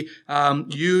should be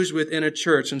used within a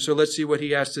church. And so let's see what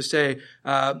he has to say.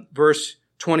 Verse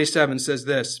 27 says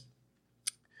this: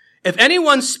 "If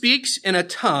anyone speaks in a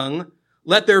tongue,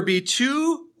 let there be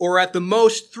 2 or at the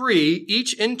most 3,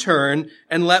 each in turn,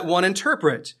 and let one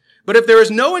interpret. But if there is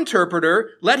no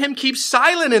interpreter, let him keep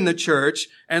silent in the church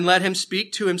and let him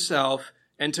speak to himself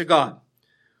and to God."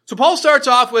 So Paul starts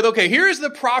off with, okay, here's the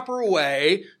proper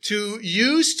way to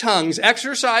use tongues,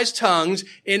 exercise tongues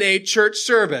in a church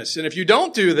service. And if you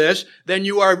don't do this, then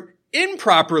you are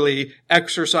improperly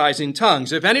exercising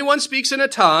tongues. If anyone speaks in a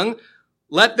tongue,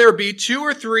 let there be 2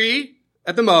 or 3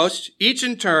 at the most, each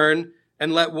in turn,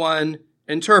 and let one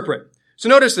interpret. So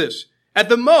notice this. At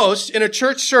the most, in a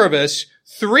church service,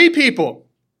 3 people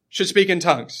should speak in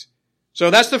tongues. So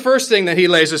that's the first thing that he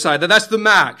lays aside, that's the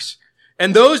max.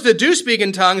 And those that do speak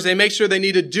in tongues, they make sure they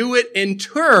need to do it in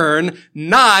turn,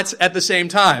 not at the same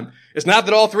time. It's not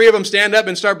that all 3 of them stand up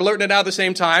and start blurting it out at the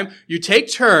same time. You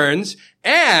take turns,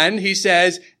 and he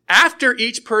says, after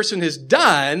each person is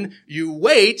done, you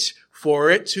wait for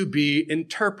it to be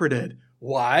interpreted.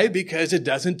 Why? Because it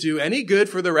doesn't do any good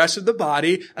for the rest of the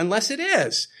body unless it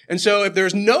is. And so if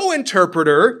there's no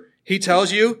interpreter, he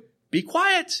tells you, be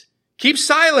quiet. Keep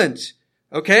silent.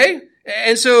 Okay?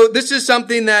 And so this is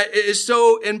something that is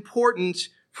so important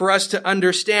for us to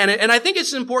understand. And I think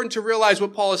it's important to realize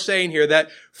what Paul is saying here, that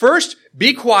first,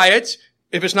 be quiet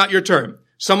if it's not your turn.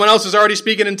 Someone else is already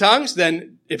speaking in tongues,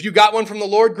 then if you got one from the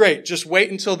Lord, great. Just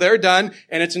wait until they're done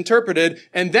and it's interpreted,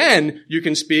 and then you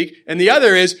can speak. And the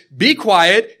other is, be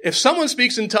quiet. If someone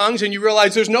speaks in tongues and you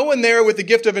realize there's no one there with the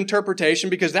gift of interpretation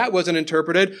because that wasn't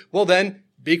interpreted, well then,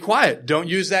 be quiet. Don't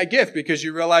use that gift because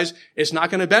you realize it's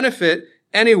not going to benefit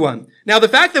anyone. Now, the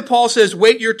fact that Paul says,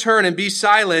 wait your turn and be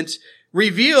silent,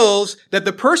 reveals that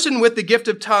the person with the gift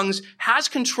of tongues has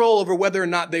control over whether or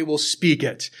not they will speak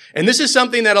it. And this is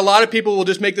something that a lot of people will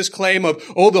just make this claim of,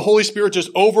 oh, the Holy Spirit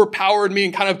just overpowered me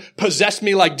and kind of possessed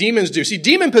me like demons do. See,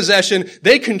 demon possession,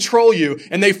 they control you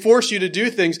and they force you to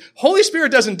do things. Holy Spirit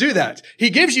doesn't do that. He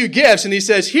gives you gifts and he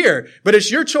says, here, but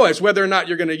it's your choice whether or not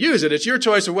you're going to use it. It's your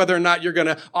choice of whether or not you're going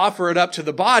to offer it up to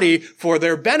the body for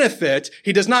their benefit.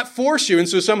 He does not force you. And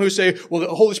so some who say, well,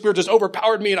 the Holy Spirit just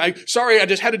overpowered me and I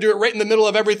just had to do it right in the middle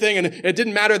of everything, and it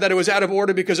didn't matter that it was out of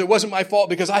order because it wasn't my fault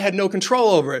because I had no control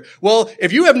over it. Well,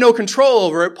 if you have no control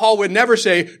over it, Paul would never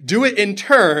say, do it in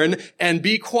turn and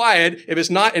be quiet if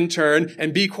it's not in turn,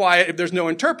 and be quiet if there's no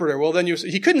interpreter. Well, then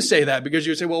he couldn't say that because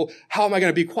you would say, well, how am I going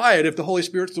to be quiet if the Holy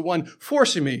Spirit's the one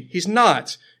forcing me? He's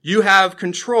not. You have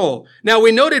control. Now,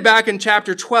 we noted back in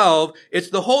chapter 12, it's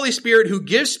the Holy Spirit who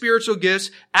gives spiritual gifts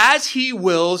as he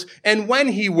wills and when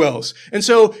he wills. And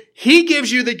so he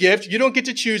gives you the gift. You don't get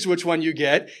to choose which one you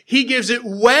get. He gives it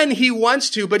when he wants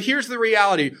to. But here's the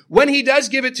reality. When he does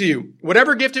give it to you,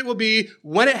 whatever gift it will be,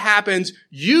 when it happens,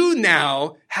 you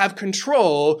now have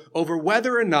control over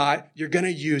whether or not you're going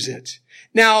to use it.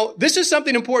 Now, this is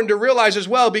something important to realize as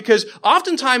well, because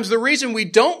oftentimes the reason we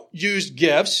don't use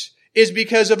gifts is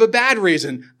because of a bad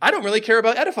reason. I don't really care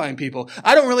about edifying people.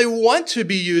 I don't really want to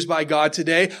be used by God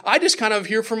today. I just kind of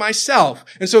here for myself.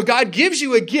 And so God gives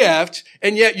you a gift,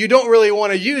 and yet you don't really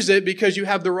want to use it because you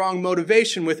have the wrong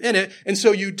motivation within it, and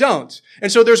so you don't.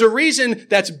 And so there's a reason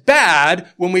that's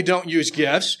bad when we don't use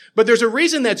gifts, but there's a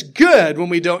reason that's good when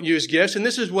we don't use gifts, and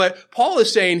this is what Paul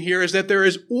is saying here, is that there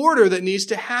is order that needs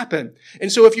to happen.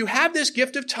 And so if you have this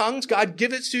gift of tongues, God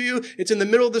gives it to you, it's in the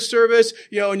middle of the service,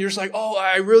 and you're just like, oh,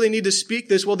 I really need to speak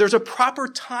this. Well, there's a proper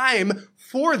time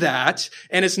for that,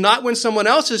 and it's not when someone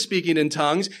else is speaking in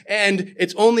tongues, and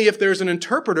it's only if there's an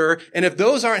interpreter, and if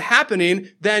those aren't happening,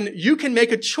 then you can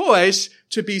make a choice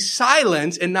to be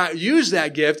silent and not use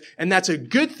that gift, and that's a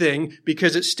good thing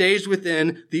because it stays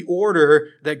within the order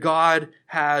that God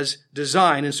has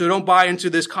designed. And so don't buy into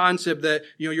this concept that,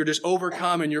 you're just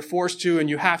overcome and you're forced to and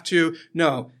you have to.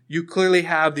 No, you clearly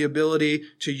have the ability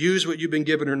to use what you've been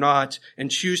given or not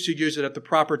and choose to use it at the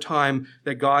proper time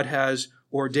that God has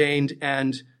ordained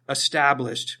and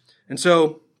established. And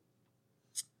so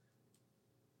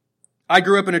I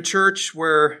grew up in a church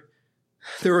where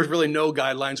there was really no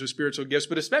guidelines with spiritual gifts,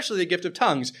 but especially the gift of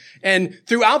tongues. And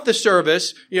throughout the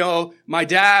service, my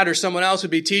dad or someone else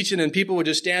would be teaching and people would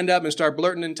just stand up and start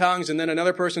blurting in tongues. And then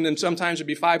another person, and sometimes it'd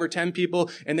be 5 or 10 people,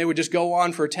 and they would just go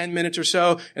on for 10 minutes or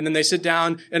so. And then they sit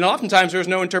down. And oftentimes there's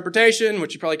no interpretation,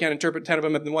 which you probably can't interpret 10 of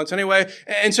them at once anyway.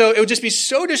 And so it would just be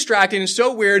so distracting and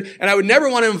so weird. And I would never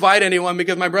want to invite anyone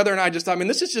because my brother and I just thought,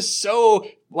 this is just so,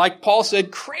 like Paul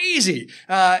said, crazy.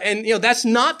 And that's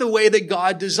not the way that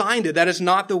God designed it. That is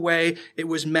not the way it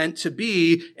was meant to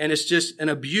be. And it's just an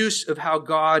abuse of how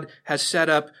God has set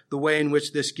up the way in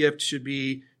which this gift should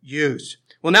be used.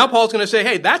 Well, now Paul's going to say,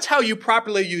 hey, that's how you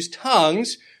properly use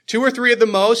tongues. 2 or 3 at the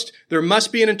most. There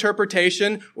must be an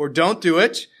interpretation or don't do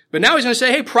it. But now he's going to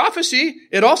say, hey, prophecy,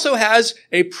 it also has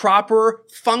a proper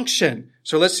function.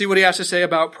 So let's see what he has to say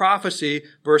about prophecy,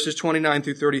 verses 29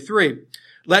 through 33.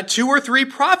 Let 2 or 3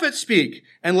 prophets speak,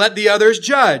 and let the others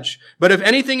judge. But if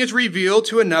anything is revealed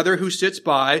to another who sits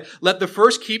by, let the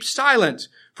first keep silent.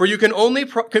 For you can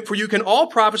all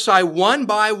prophesy one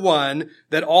by one,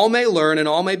 that all may learn and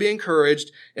all may be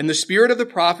encouraged. And the spirit of the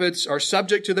prophets are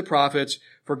subject to the prophets.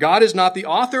 For God is not the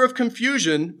author of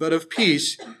confusion, but of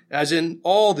peace, as in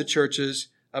all the churches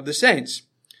of the saints.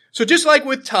 So just like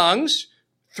with tongues,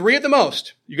 3 at the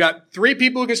most. You got 3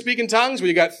 people who can speak in tongues, but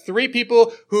you got 3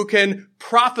 people who can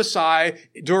prophesy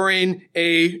during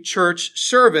a church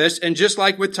service. And just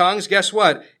like with tongues, guess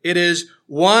what? It is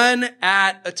 1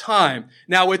 at a time.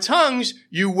 Now with tongues,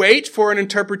 you wait for an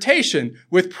interpretation.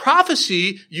 With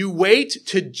prophecy, you wait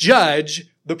to judge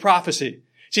the prophecy.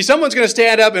 See, someone's going to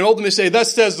stand up and ultimately say,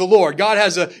 thus says the Lord. God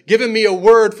has given me a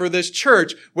word for this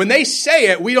church. When they say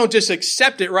it, we don't just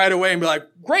accept it right away and be like,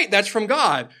 great, that's from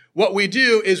God. What we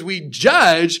do is we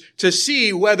judge to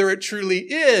see whether it truly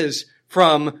is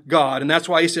from God. And that's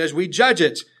why he says we judge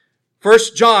it. 1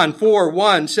 John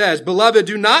 4:1 says, Beloved,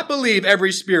 do not believe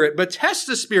every spirit, but test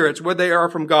the spirits whether they are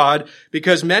from God,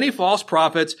 because many false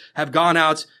prophets have gone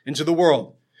out into the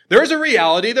world. There is a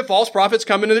reality that false prophets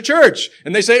come into the church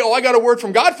and they say, I got a word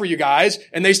from God for you guys.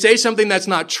 And they say something that's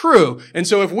not true. And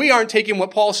so if we aren't taking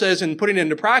what Paul says and putting it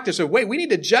into practice of, wait, we need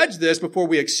to judge this before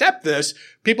we accept this,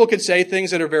 people could say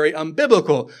things that are very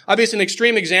unbiblical. Obviously, an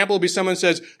extreme example would be someone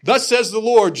says, thus says the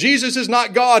Lord, Jesus is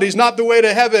not God. He's not the way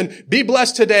to heaven. Be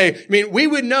blessed today. We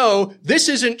would know this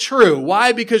isn't true.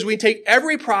 Why? Because we take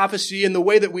every prophecy and the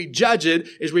way that we judge it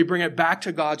is we bring it back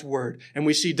to God's word. And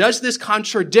we see, does this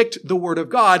contradict the word of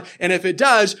God? And if it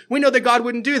does, we know that God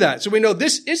wouldn't do that. So we know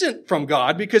this isn't from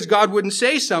God because God wouldn't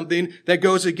say something that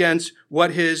goes against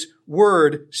what his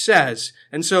word says.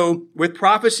 And so with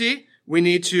prophecy, we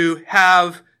need to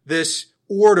have this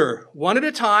order. 1 at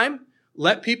a time,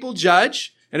 let people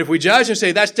judge. And if we judge and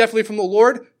say that's definitely from the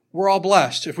Lord, we're all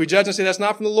blessed. If we judge and say that's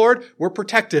not from the Lord, we're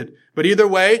protected. But either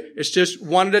way, it's just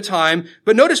 1 at a time.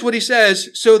 But notice what he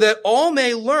says, so that all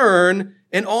may learn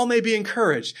and all may be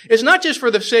encouraged. It's not just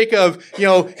for the sake of,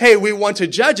 hey, we want to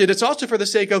judge it. It's also for the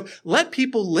sake of let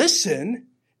people listen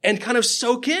and kind of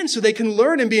soak in so they can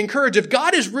learn and be encouraged. If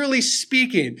God is really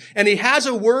speaking and he has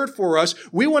a word for us,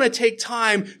 we want to take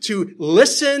time to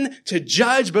listen, to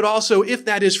judge, but also if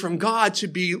that is from God, to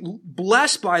be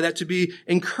blessed by that, to be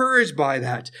encouraged by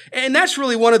that. And that's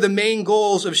really one of the main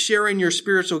goals of sharing your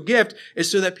spiritual gift, is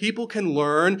so that people can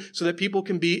learn, so that people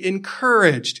can be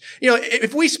encouraged.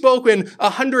 If we spoke in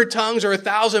 100 tongues or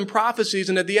 1,000 prophecies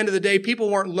and at the end of the day people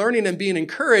weren't learning and being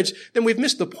encouraged, then we've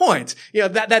missed the point.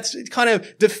 That's kind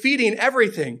of defeating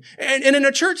everything. And in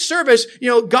a church service,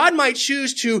 God might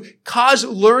choose to cause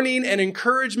learning and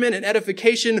encouragement and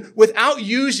edification without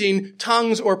using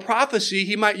tongues or prophecy.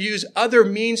 He might use other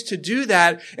means to do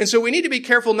that. And so we need to be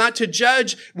careful not to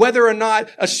judge whether or not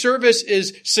a service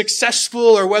is successful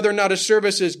or whether or not a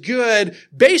service is good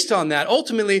based on that.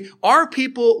 Ultimately, are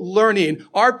people learning?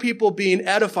 Are people being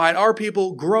edified? Are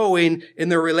people growing in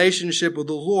their relationship with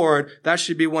the Lord? That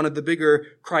should be one of the bigger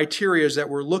criteria that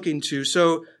we're looking to.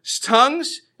 So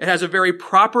tongues, it has a very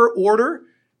proper order.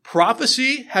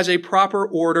 Prophecy has a proper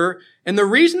order. And the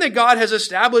reason that God has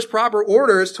established proper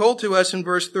order is told to us in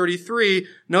verse 33.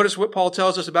 Notice what Paul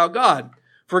tells us about God.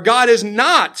 For God is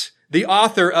not the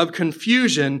author of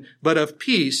confusion, but of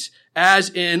peace, as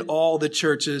in all the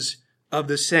churches of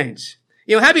the saints.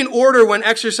 You know, having order when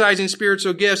exercising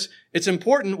spiritual gifts, it's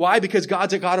important. Why? Because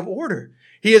God's a God of order.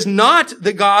 He is not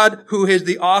the God who is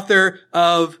the author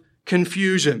of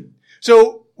confusion.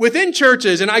 So within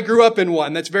churches, and I grew up in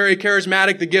one that's very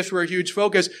charismatic, the gifts were a huge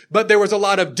focus, but there was a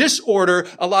lot of disorder,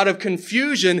 a lot of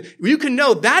confusion. You can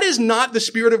know that is not the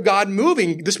Spirit of God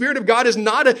moving. The Spirit of God is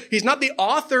He's not the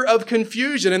author of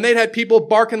confusion. And they'd had people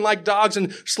barking like dogs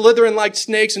and slithering like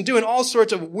snakes and doing all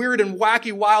sorts of weird and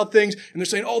wacky, wild things. And they're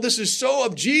saying, oh, this is so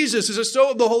of Jesus. This is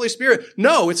so of the Holy Spirit.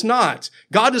 No, it's not.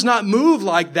 God does not move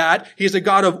like that. He is a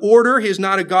God of order. He is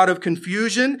not a God of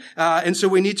confusion. And so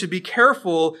we need to be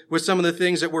careful with some of the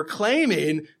things that we're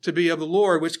claiming to be of the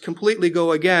Lord, which completely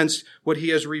go against what he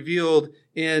has revealed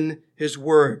in his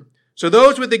word. So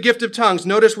those with the gift of tongues,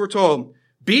 notice we're told,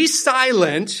 be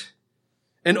silent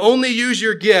and only use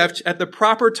your gift at the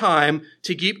proper time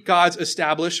to keep God's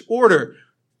established order.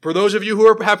 For those of you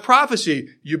who have prophecy,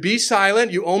 you be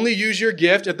silent, you only use your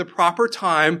gift at the proper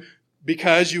time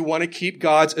because you want to keep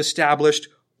God's established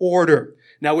order.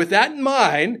 Now with that in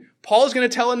mind, Paul is going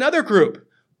to tell another group,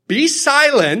 be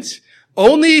silent.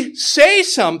 Only say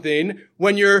something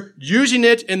when you're using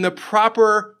it in the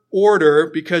proper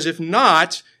order, because if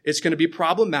not, it's going to be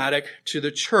problematic to the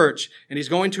church. And he's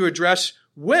going to address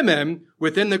women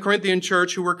within the Corinthian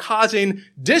church who were causing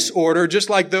disorder, just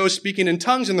like those speaking in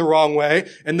tongues in the wrong way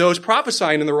and those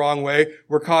prophesying in the wrong way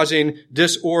were causing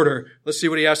disorder. Let's see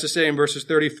what he has to say in verses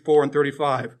 34 and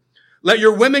 35. Let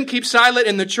your women keep silent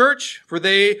in the church, for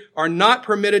they are not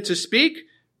permitted to speak,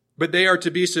 but they are to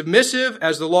be submissive,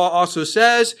 as the law also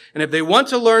says. And if they want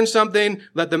to learn something,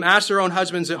 let them ask their own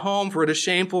husbands at home, for it is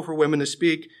shameful for women to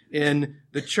speak in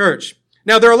the church.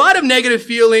 Now, there are a lot of negative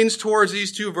feelings towards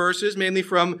these two verses, mainly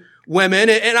from women.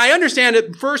 And I understand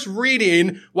at first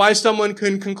reading why someone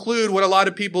can conclude what a lot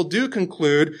of people do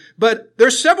conclude. But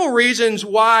there's several reasons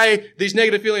why these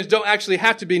negative feelings don't actually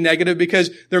have to be negative, because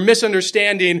they're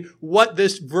misunderstanding what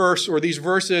this verse or these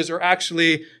verses are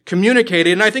actually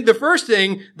communicating. And I think the first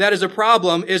thing that is a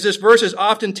problem is this verse is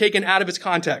often taken out of its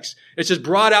context. It's just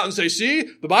brought out and say, see,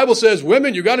 the Bible says,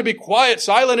 women, you got to be quiet,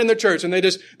 silent in the church. And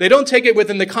they don't take it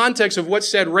within the context of what's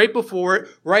said right before it,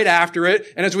 right after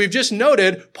it. And as we've just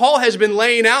noted, Paul has been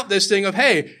laying out this thing of,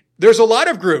 hey, there's a lot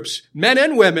of groups, men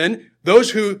and women,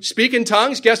 those who speak in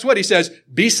tongues. Guess what? He says,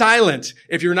 be silent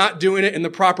if you're not doing it in the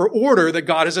proper order that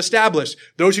God has established.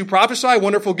 Those who prophesy,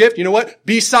 wonderful gift. You know what?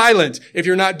 Be silent if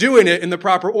you're not doing it in the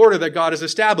proper order that God has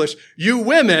established. You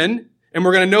women, and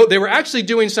we're going to note they were actually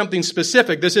doing something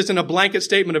specific. This isn't a blanket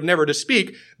statement of never to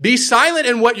speak. Be silent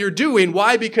in what you're doing.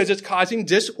 Why? Because it's causing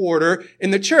disorder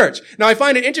in the church. Now, I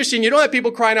find it interesting. You don't have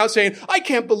people crying out saying, I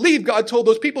can't believe God told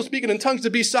those people speaking in tongues to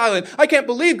be silent. I can't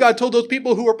believe God told those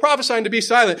people who were prophesying to be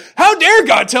silent. How dare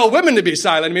God tell women to be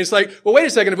silent? I mean, it's like, well, wait a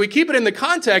second. If we keep it in the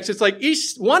context, it's like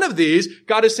each one of these,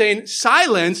 God is saying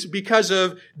silence because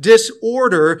of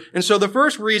disorder. And so the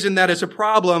first reason that it's a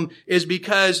problem is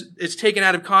because it's taken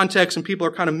out of context and people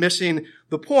are kind of missing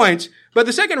the point. But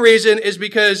the second reason is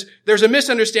because there's a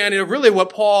misunderstanding of really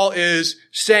what Paul is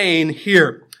saying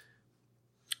here.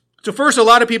 So first, a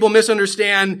lot of people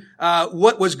misunderstand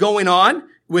what was going on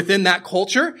within that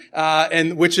culture,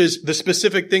 and which is the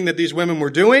specific thing that these women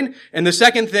were doing. And the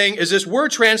second thing is this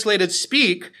word translated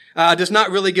speak does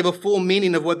not really give a full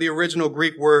meaning of what the original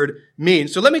Greek word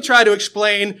means. So let me try to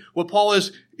explain what Paul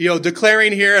is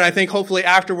declaring here. And I think hopefully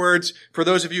afterwards, for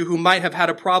those of you who might have had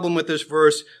a problem with this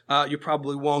verse, you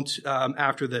probably won't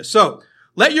after this. So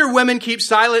let your women keep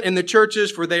silent in the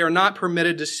churches, for they are not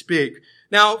permitted to speak.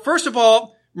 Now, first of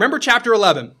all, remember chapter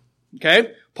 11,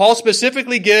 okay? Paul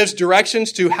specifically gives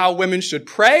directions to how women should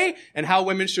pray and how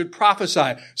women should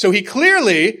prophesy. So he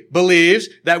clearly believes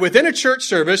that within a church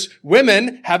service,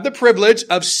 women have the privilege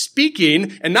of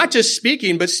speaking, and not just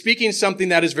speaking, but speaking something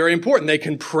that is very important. They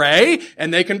can pray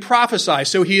and they can prophesy.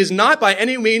 So he is not by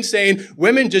any means saying,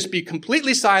 women, just be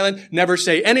completely silent, never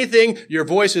say anything. Your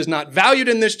voice is not valued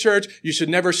in this church. You should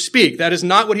never speak. That is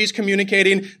not what he's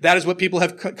communicating. That is what people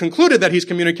have concluded that he's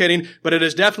communicating, but it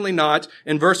is definitely not.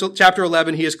 In chapter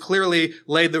 11, he has clearly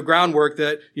laid the groundwork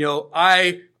that,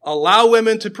 I allow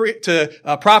women to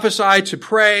prophesy, to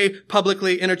pray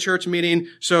publicly in a church meeting.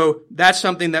 So that's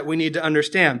something that we need to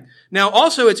understand. Now,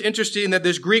 also, it's interesting that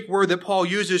this Greek word that Paul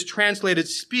uses, translated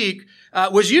speak,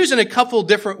 was used in a couple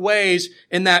different ways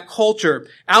in that culture.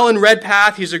 Alan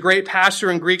Redpath, he's a great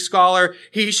pastor and Greek scholar.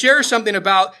 He shares something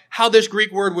about how this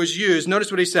Greek word was used.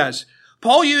 Notice what he says.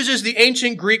 Paul uses the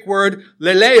ancient Greek word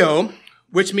leleo,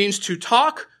 which means to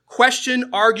talk question,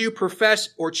 argue, profess,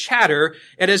 or chatter.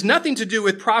 It has nothing to do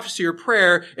with prophecy or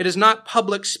prayer. It is not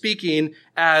public speaking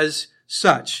as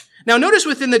such. Now notice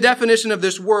within the definition of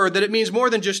this word that it means more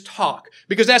than just talk,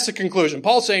 because that's the conclusion.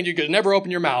 Paul's saying you could never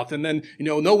open your mouth and then,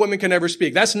 no women can ever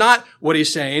speak. That's not what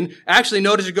he's saying. Actually,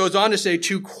 notice it goes on to say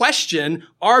to question,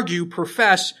 argue,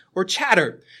 profess, or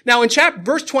chatter. Now in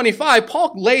verse 25,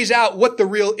 Paul lays out what the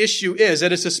real issue is,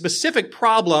 that it's a specific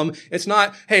problem. It's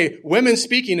not, hey, women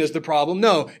speaking is the problem.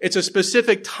 No, it's a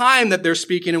specific time that they're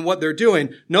speaking and what they're doing.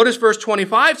 Notice verse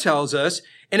 25 tells us,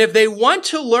 and if they want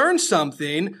to learn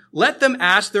something, let them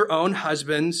ask their own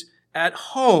husbands at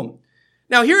home.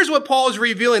 Now here's what Paul is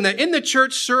revealing, that in the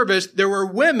church service, there were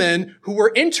women who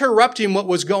were interrupting what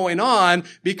was going on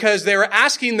because they were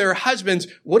asking their husbands,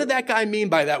 what did that guy mean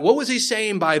by that? What was he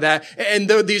saying by that? And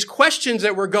these questions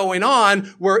that were going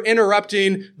on were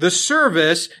interrupting the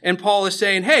service. And Paul is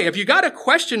saying, hey, if you got a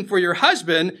question for your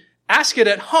husband, ask it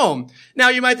at home. Now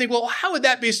you might think, well, how would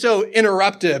that be so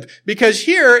interruptive? Because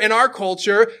here in our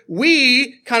culture,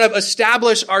 we kind of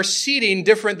establish our seating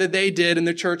different than they did in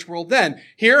the church world then.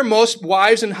 Here, most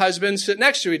wives and husbands sit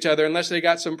next to each other unless they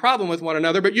got some problem with one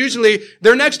another, but usually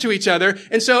they're next to each other.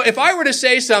 And so if I were to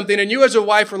say something and you as a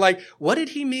wife were like, what did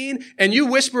he mean? And you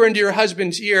whisper into your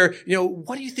husband's ear,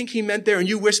 what do you think he meant there? And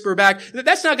you whisper back.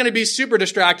 That's not going to be super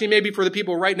distracting. Maybe for the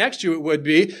people right next to you it would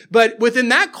be. But within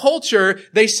that culture,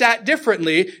 they sat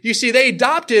differently. You see, they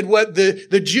adopted what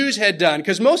the Jews had done,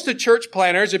 because most of the church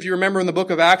planners, if you remember in the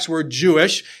book of Acts, were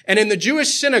Jewish. And in the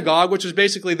Jewish synagogue, which was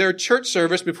basically their church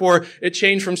service before it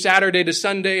changed from Saturday to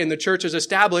Sunday and the church is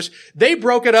established, they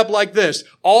broke it up like this.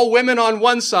 All women on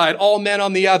one side, all men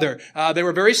on the other. They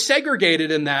were very segregated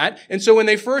in that. And so when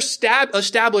they first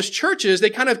established churches,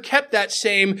 they kind of kept that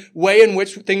same way in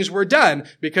which things were done,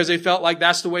 because they felt like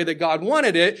that's the way that God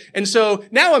wanted it. And so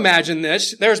now imagine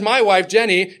this. There's my wife,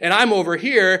 Jenny, and I'm over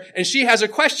here, and she has a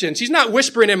question. She's not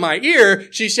whispering in my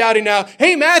ear. She's shouting out,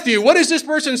 hey, Matthew, what is this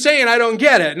person saying? I don't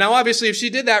get it. Now, obviously, if she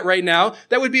did that right now,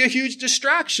 that would be a huge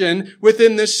distraction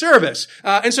within this service.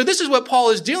 And so this is what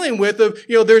Paul is dealing with.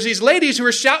 There's these ladies who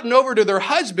are shouting over to their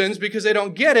husbands because they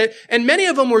don't get it, and many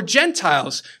of them were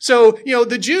Gentiles. So,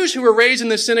 the Jews who were raised in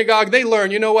the synagogue, they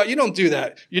learn, you know what? You don't do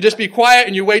that. You just be quiet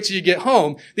and you wait till you get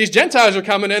home. These Gentiles are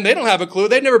coming in. They don't have a clue.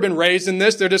 They've never been raised in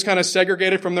this. They're just kind of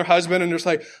segregated from their husband, and they're just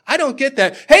like, I don't get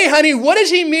that. Hey, honey, what does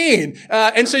he mean?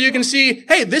 And so you can see,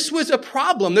 hey, this was a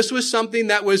problem. This was something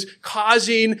that was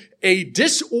causing a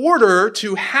disorder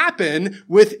to happen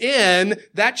within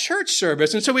that church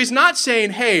service. And so he's not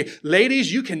saying, hey,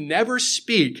 ladies, you can never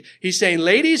speak. He's saying,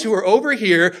 ladies who are over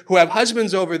here, who have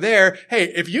husbands over there,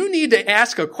 hey, if you need to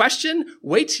ask a question,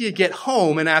 wait till you get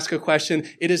home and ask a question.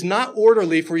 It is not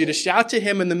orderly for you to shout to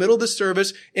him in the middle of the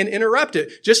service and interrupt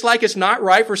it. Just like it's not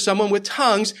right for someone with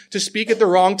tongues to speak at the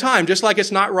wrong time. Just like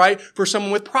it's not right for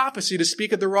someone with prophecy to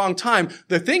speak at the wrong time.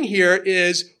 The thing here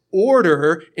is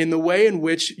order in the way in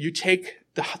which you take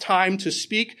the time to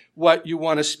speak what you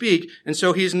want to speak. And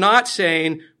so he's not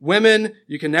saying, women,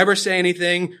 you can never say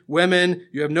anything. Women,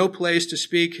 you have no place to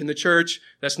speak in the church.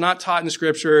 That's not taught in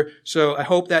Scripture. So I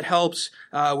hope that helps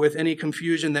with any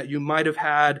confusion that you might have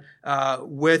had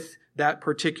with that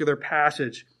particular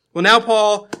passage. Well, now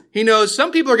Paul, he knows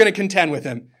some people are going to contend with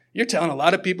him. You're telling a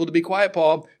lot of people to be quiet,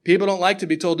 Paul. People don't like to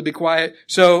be told to be quiet.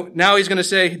 So now he's going to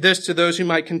say this to those who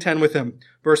might contend with him.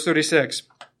 Verse 36.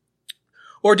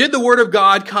 Or did the word of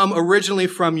God come originally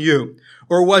from you?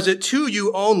 Or was it to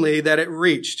you only that it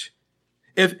reached?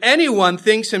 If anyone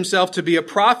thinks himself to be a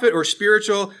prophet or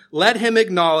spiritual, let him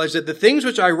acknowledge that the things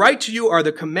which I write to you are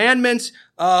the commandments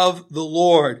of the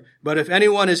Lord. But if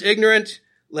anyone is ignorant,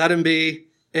 let him be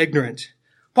ignorant.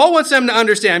 Paul wants them to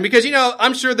understand, because,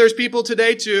 I'm sure there's people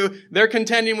today too, they're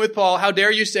contending with Paul. How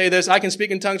dare you say this? I can speak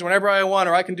in tongues whenever I want,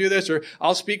 or I can do this, or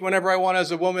I'll speak whenever I want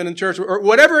as a woman in church, or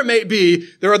whatever it may be.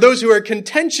 There are those who are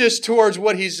contentious towards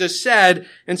what he's just said.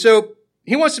 And so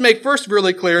he wants to make first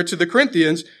really clear to the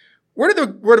Corinthians, where did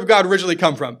the word of God originally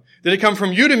come from? Did it come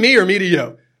from you to me or me to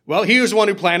you? Well, he was the one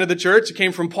who planted the church. It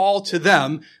came from Paul to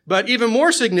them. But even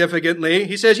more significantly,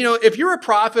 he says, if you're a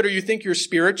prophet or you think you're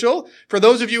spiritual, for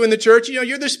those of you in the church,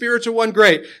 you're the spiritual one,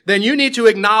 great. Then you need to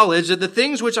acknowledge that the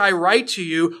things which I write to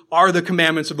you are the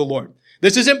commandments of the Lord.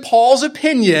 This isn't Paul's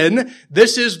opinion.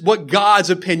 This is what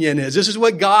God's opinion is. This is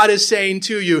what God is saying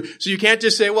to you. So you can't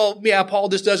just say, well, yeah, Paul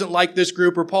just doesn't like this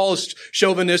group, or Paul is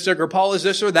chauvinistic, or Paul is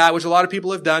this or that, which a lot of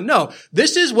people have done. No,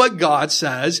 this is what God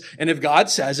says. And if God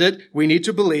says it, we need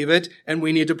to believe it and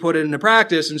we need to put it into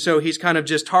practice. And so he's kind of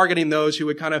just targeting those who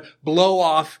would kind of blow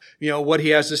off, what he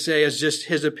has to say as just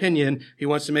his opinion. He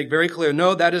wants to make very clear,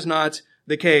 no, that is not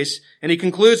the case. And he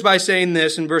concludes by saying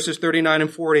this in verses 39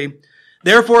 and 40.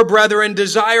 Therefore, brethren,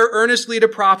 desire earnestly to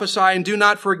prophesy and do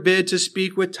not forbid to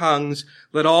speak with tongues.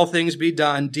 Let all things be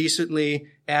done decently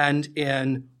and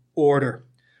in order.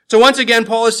 So once again,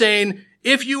 Paul is saying,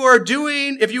 if you are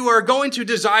going to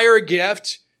desire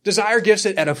gifts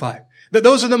that edify. That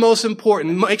those are the most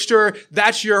important. Make sure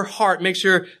that's your heart. Make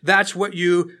sure that's what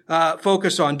you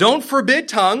focus on. Don't forbid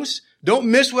tongues.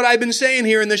 Don't miss what I've been saying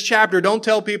here in this chapter. Don't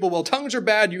tell people, well, tongues are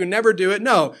bad. You can never do it.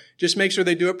 No, just make sure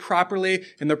they do it properly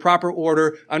in the proper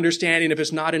order, understanding if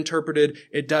it's not interpreted,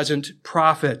 it doesn't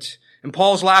profit. And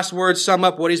Paul's last words sum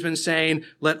up what he's been saying.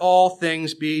 Let all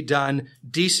things be done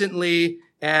decently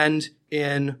and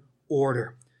in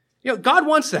order. God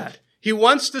wants that. He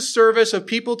wants the service of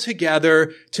people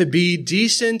together to be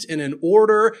decent and in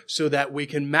order so that we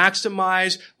can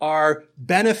maximize our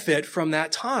benefit from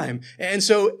that time. And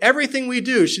so everything we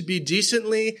do should be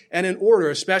decently and in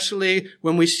order, especially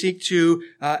when we seek to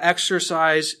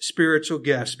exercise spiritual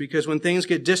gifts. Because when things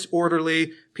get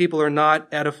disorderly, people are not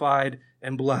edified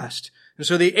and blessed. And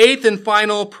so the eighth and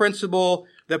final principle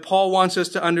that Paul wants us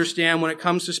to understand when it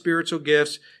comes to spiritual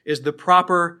gifts is the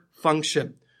proper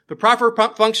function. The proper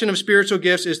function of spiritual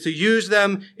gifts is to use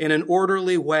them in an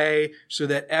orderly way so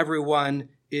that everyone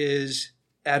is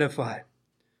edified.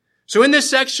 So in this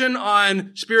section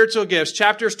on spiritual gifts,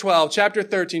 chapters 12, chapter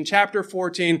 13, chapter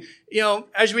 14,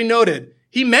 as we noted,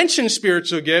 he mentions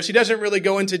spiritual gifts. He doesn't really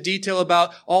go into detail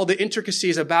about all the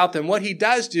intricacies about them. What he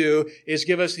does do is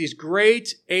give us these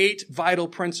great 8 vital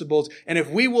principles. And if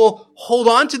we will hold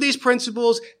on to these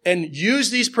principles and use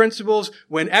these principles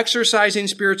when exercising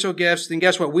spiritual gifts, then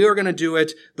guess what? We are going to do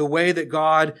it the way that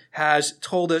God has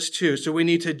told us to. So we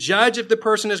need to judge if the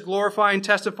person is glorifying,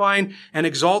 testifying, and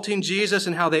exalting Jesus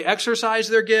and how they exercise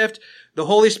their gift. The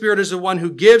Holy Spirit is the one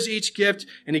who gives each gift,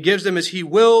 and he gives them as he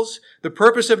wills. The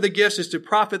purpose of the gifts is to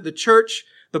profit the church.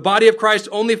 The body of Christ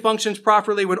only functions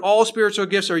properly when all spiritual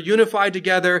gifts are unified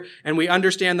together, and we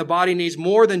understand the body needs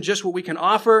more than just what we can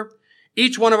offer.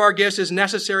 Each one of our gifts is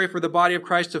necessary for the body of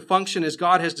Christ to function as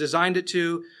God has designed it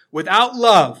to. Without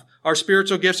love, our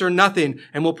spiritual gifts are nothing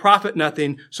and will profit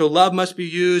nothing, so love must be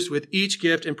used with each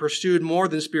gift and pursued more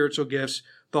than spiritual gifts.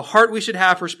 The heart we should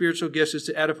have for spiritual gifts is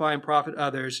to edify and profit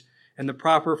others. And the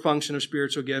proper function of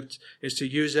spiritual gifts is to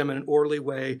use them in an orderly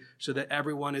way so that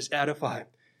everyone is edified.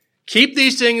 Keep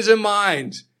these things in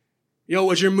mind.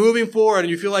 As you're moving forward and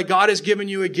you feel like God has given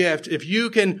you a gift, if you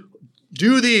can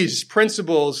do these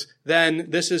principles, then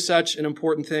this is such an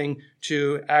important thing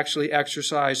to actually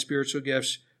exercise spiritual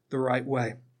gifts the right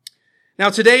way. Now,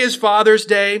 today is Father's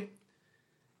Day.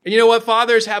 And you know what?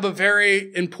 Fathers have a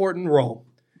very important role.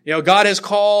 God has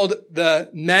called the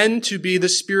men to be the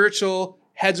spiritual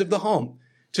heads of the home,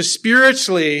 to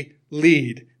spiritually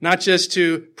lead, not just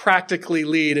to practically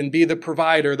lead and be the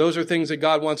provider. Those are things that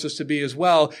God wants us to be as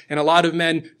well. And a lot of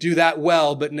men do that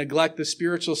well, but neglect the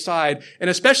spiritual side. And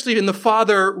especially in the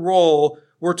father role,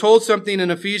 we're told something in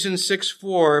Ephesians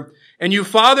 6:4. And you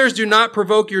fathers do not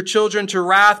provoke your children to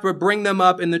wrath, but bring them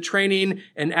up in the training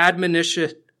and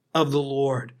admonition of the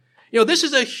Lord. This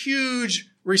is a huge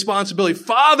responsibility.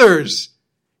 Fathers,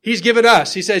 He's given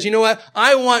us. He says, you know what?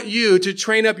 I want you to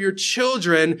train up your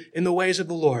children in the ways of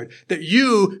the Lord. That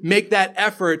you make that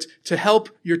effort to help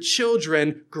your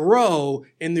children grow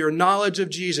in their knowledge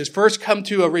of Jesus. First come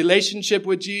to a relationship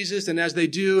with Jesus, and as they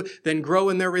do, then grow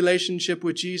in their relationship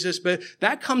with Jesus. But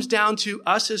that comes down to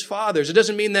us as fathers. It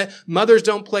doesn't mean that mothers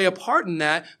don't play a part in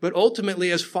that, but ultimately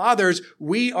as fathers,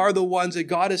 we are the ones that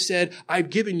God has said,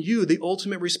 I've given you the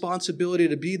ultimate responsibility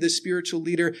to be the spiritual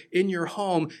leader in your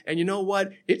home. And you know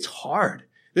what? It's hard.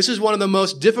 This is one of the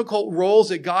most difficult roles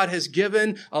that God has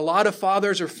given. A lot of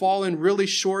fathers are falling really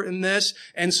short in this.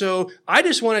 And so I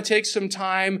just want to take some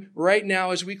time right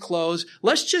now as we close.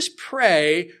 Let's just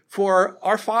pray for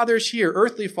our fathers here,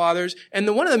 earthly fathers.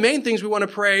 And one of the main things we want to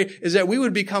pray is that we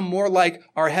would become more like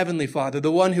our heavenly Father, the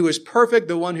one who is perfect,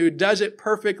 the one who does it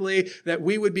perfectly, that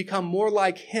we would become more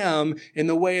like him in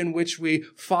the way in which we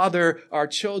father our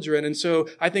children. And so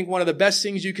I think one of the best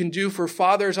things you can do for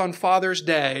fathers on Father's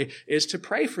Day is to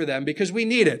pray for them, because we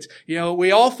need it.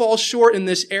 We all fall short in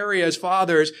this area as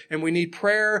fathers, and we need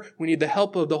prayer. We need the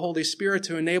help of the Holy Spirit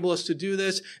to enable us to do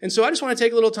this. And so I just want to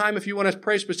take a little time. If you want to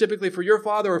pray specifically for your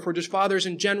father or for just fathers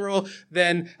in general,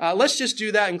 then let's just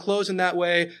do that and close in that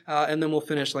way, and then we'll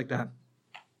finish like that.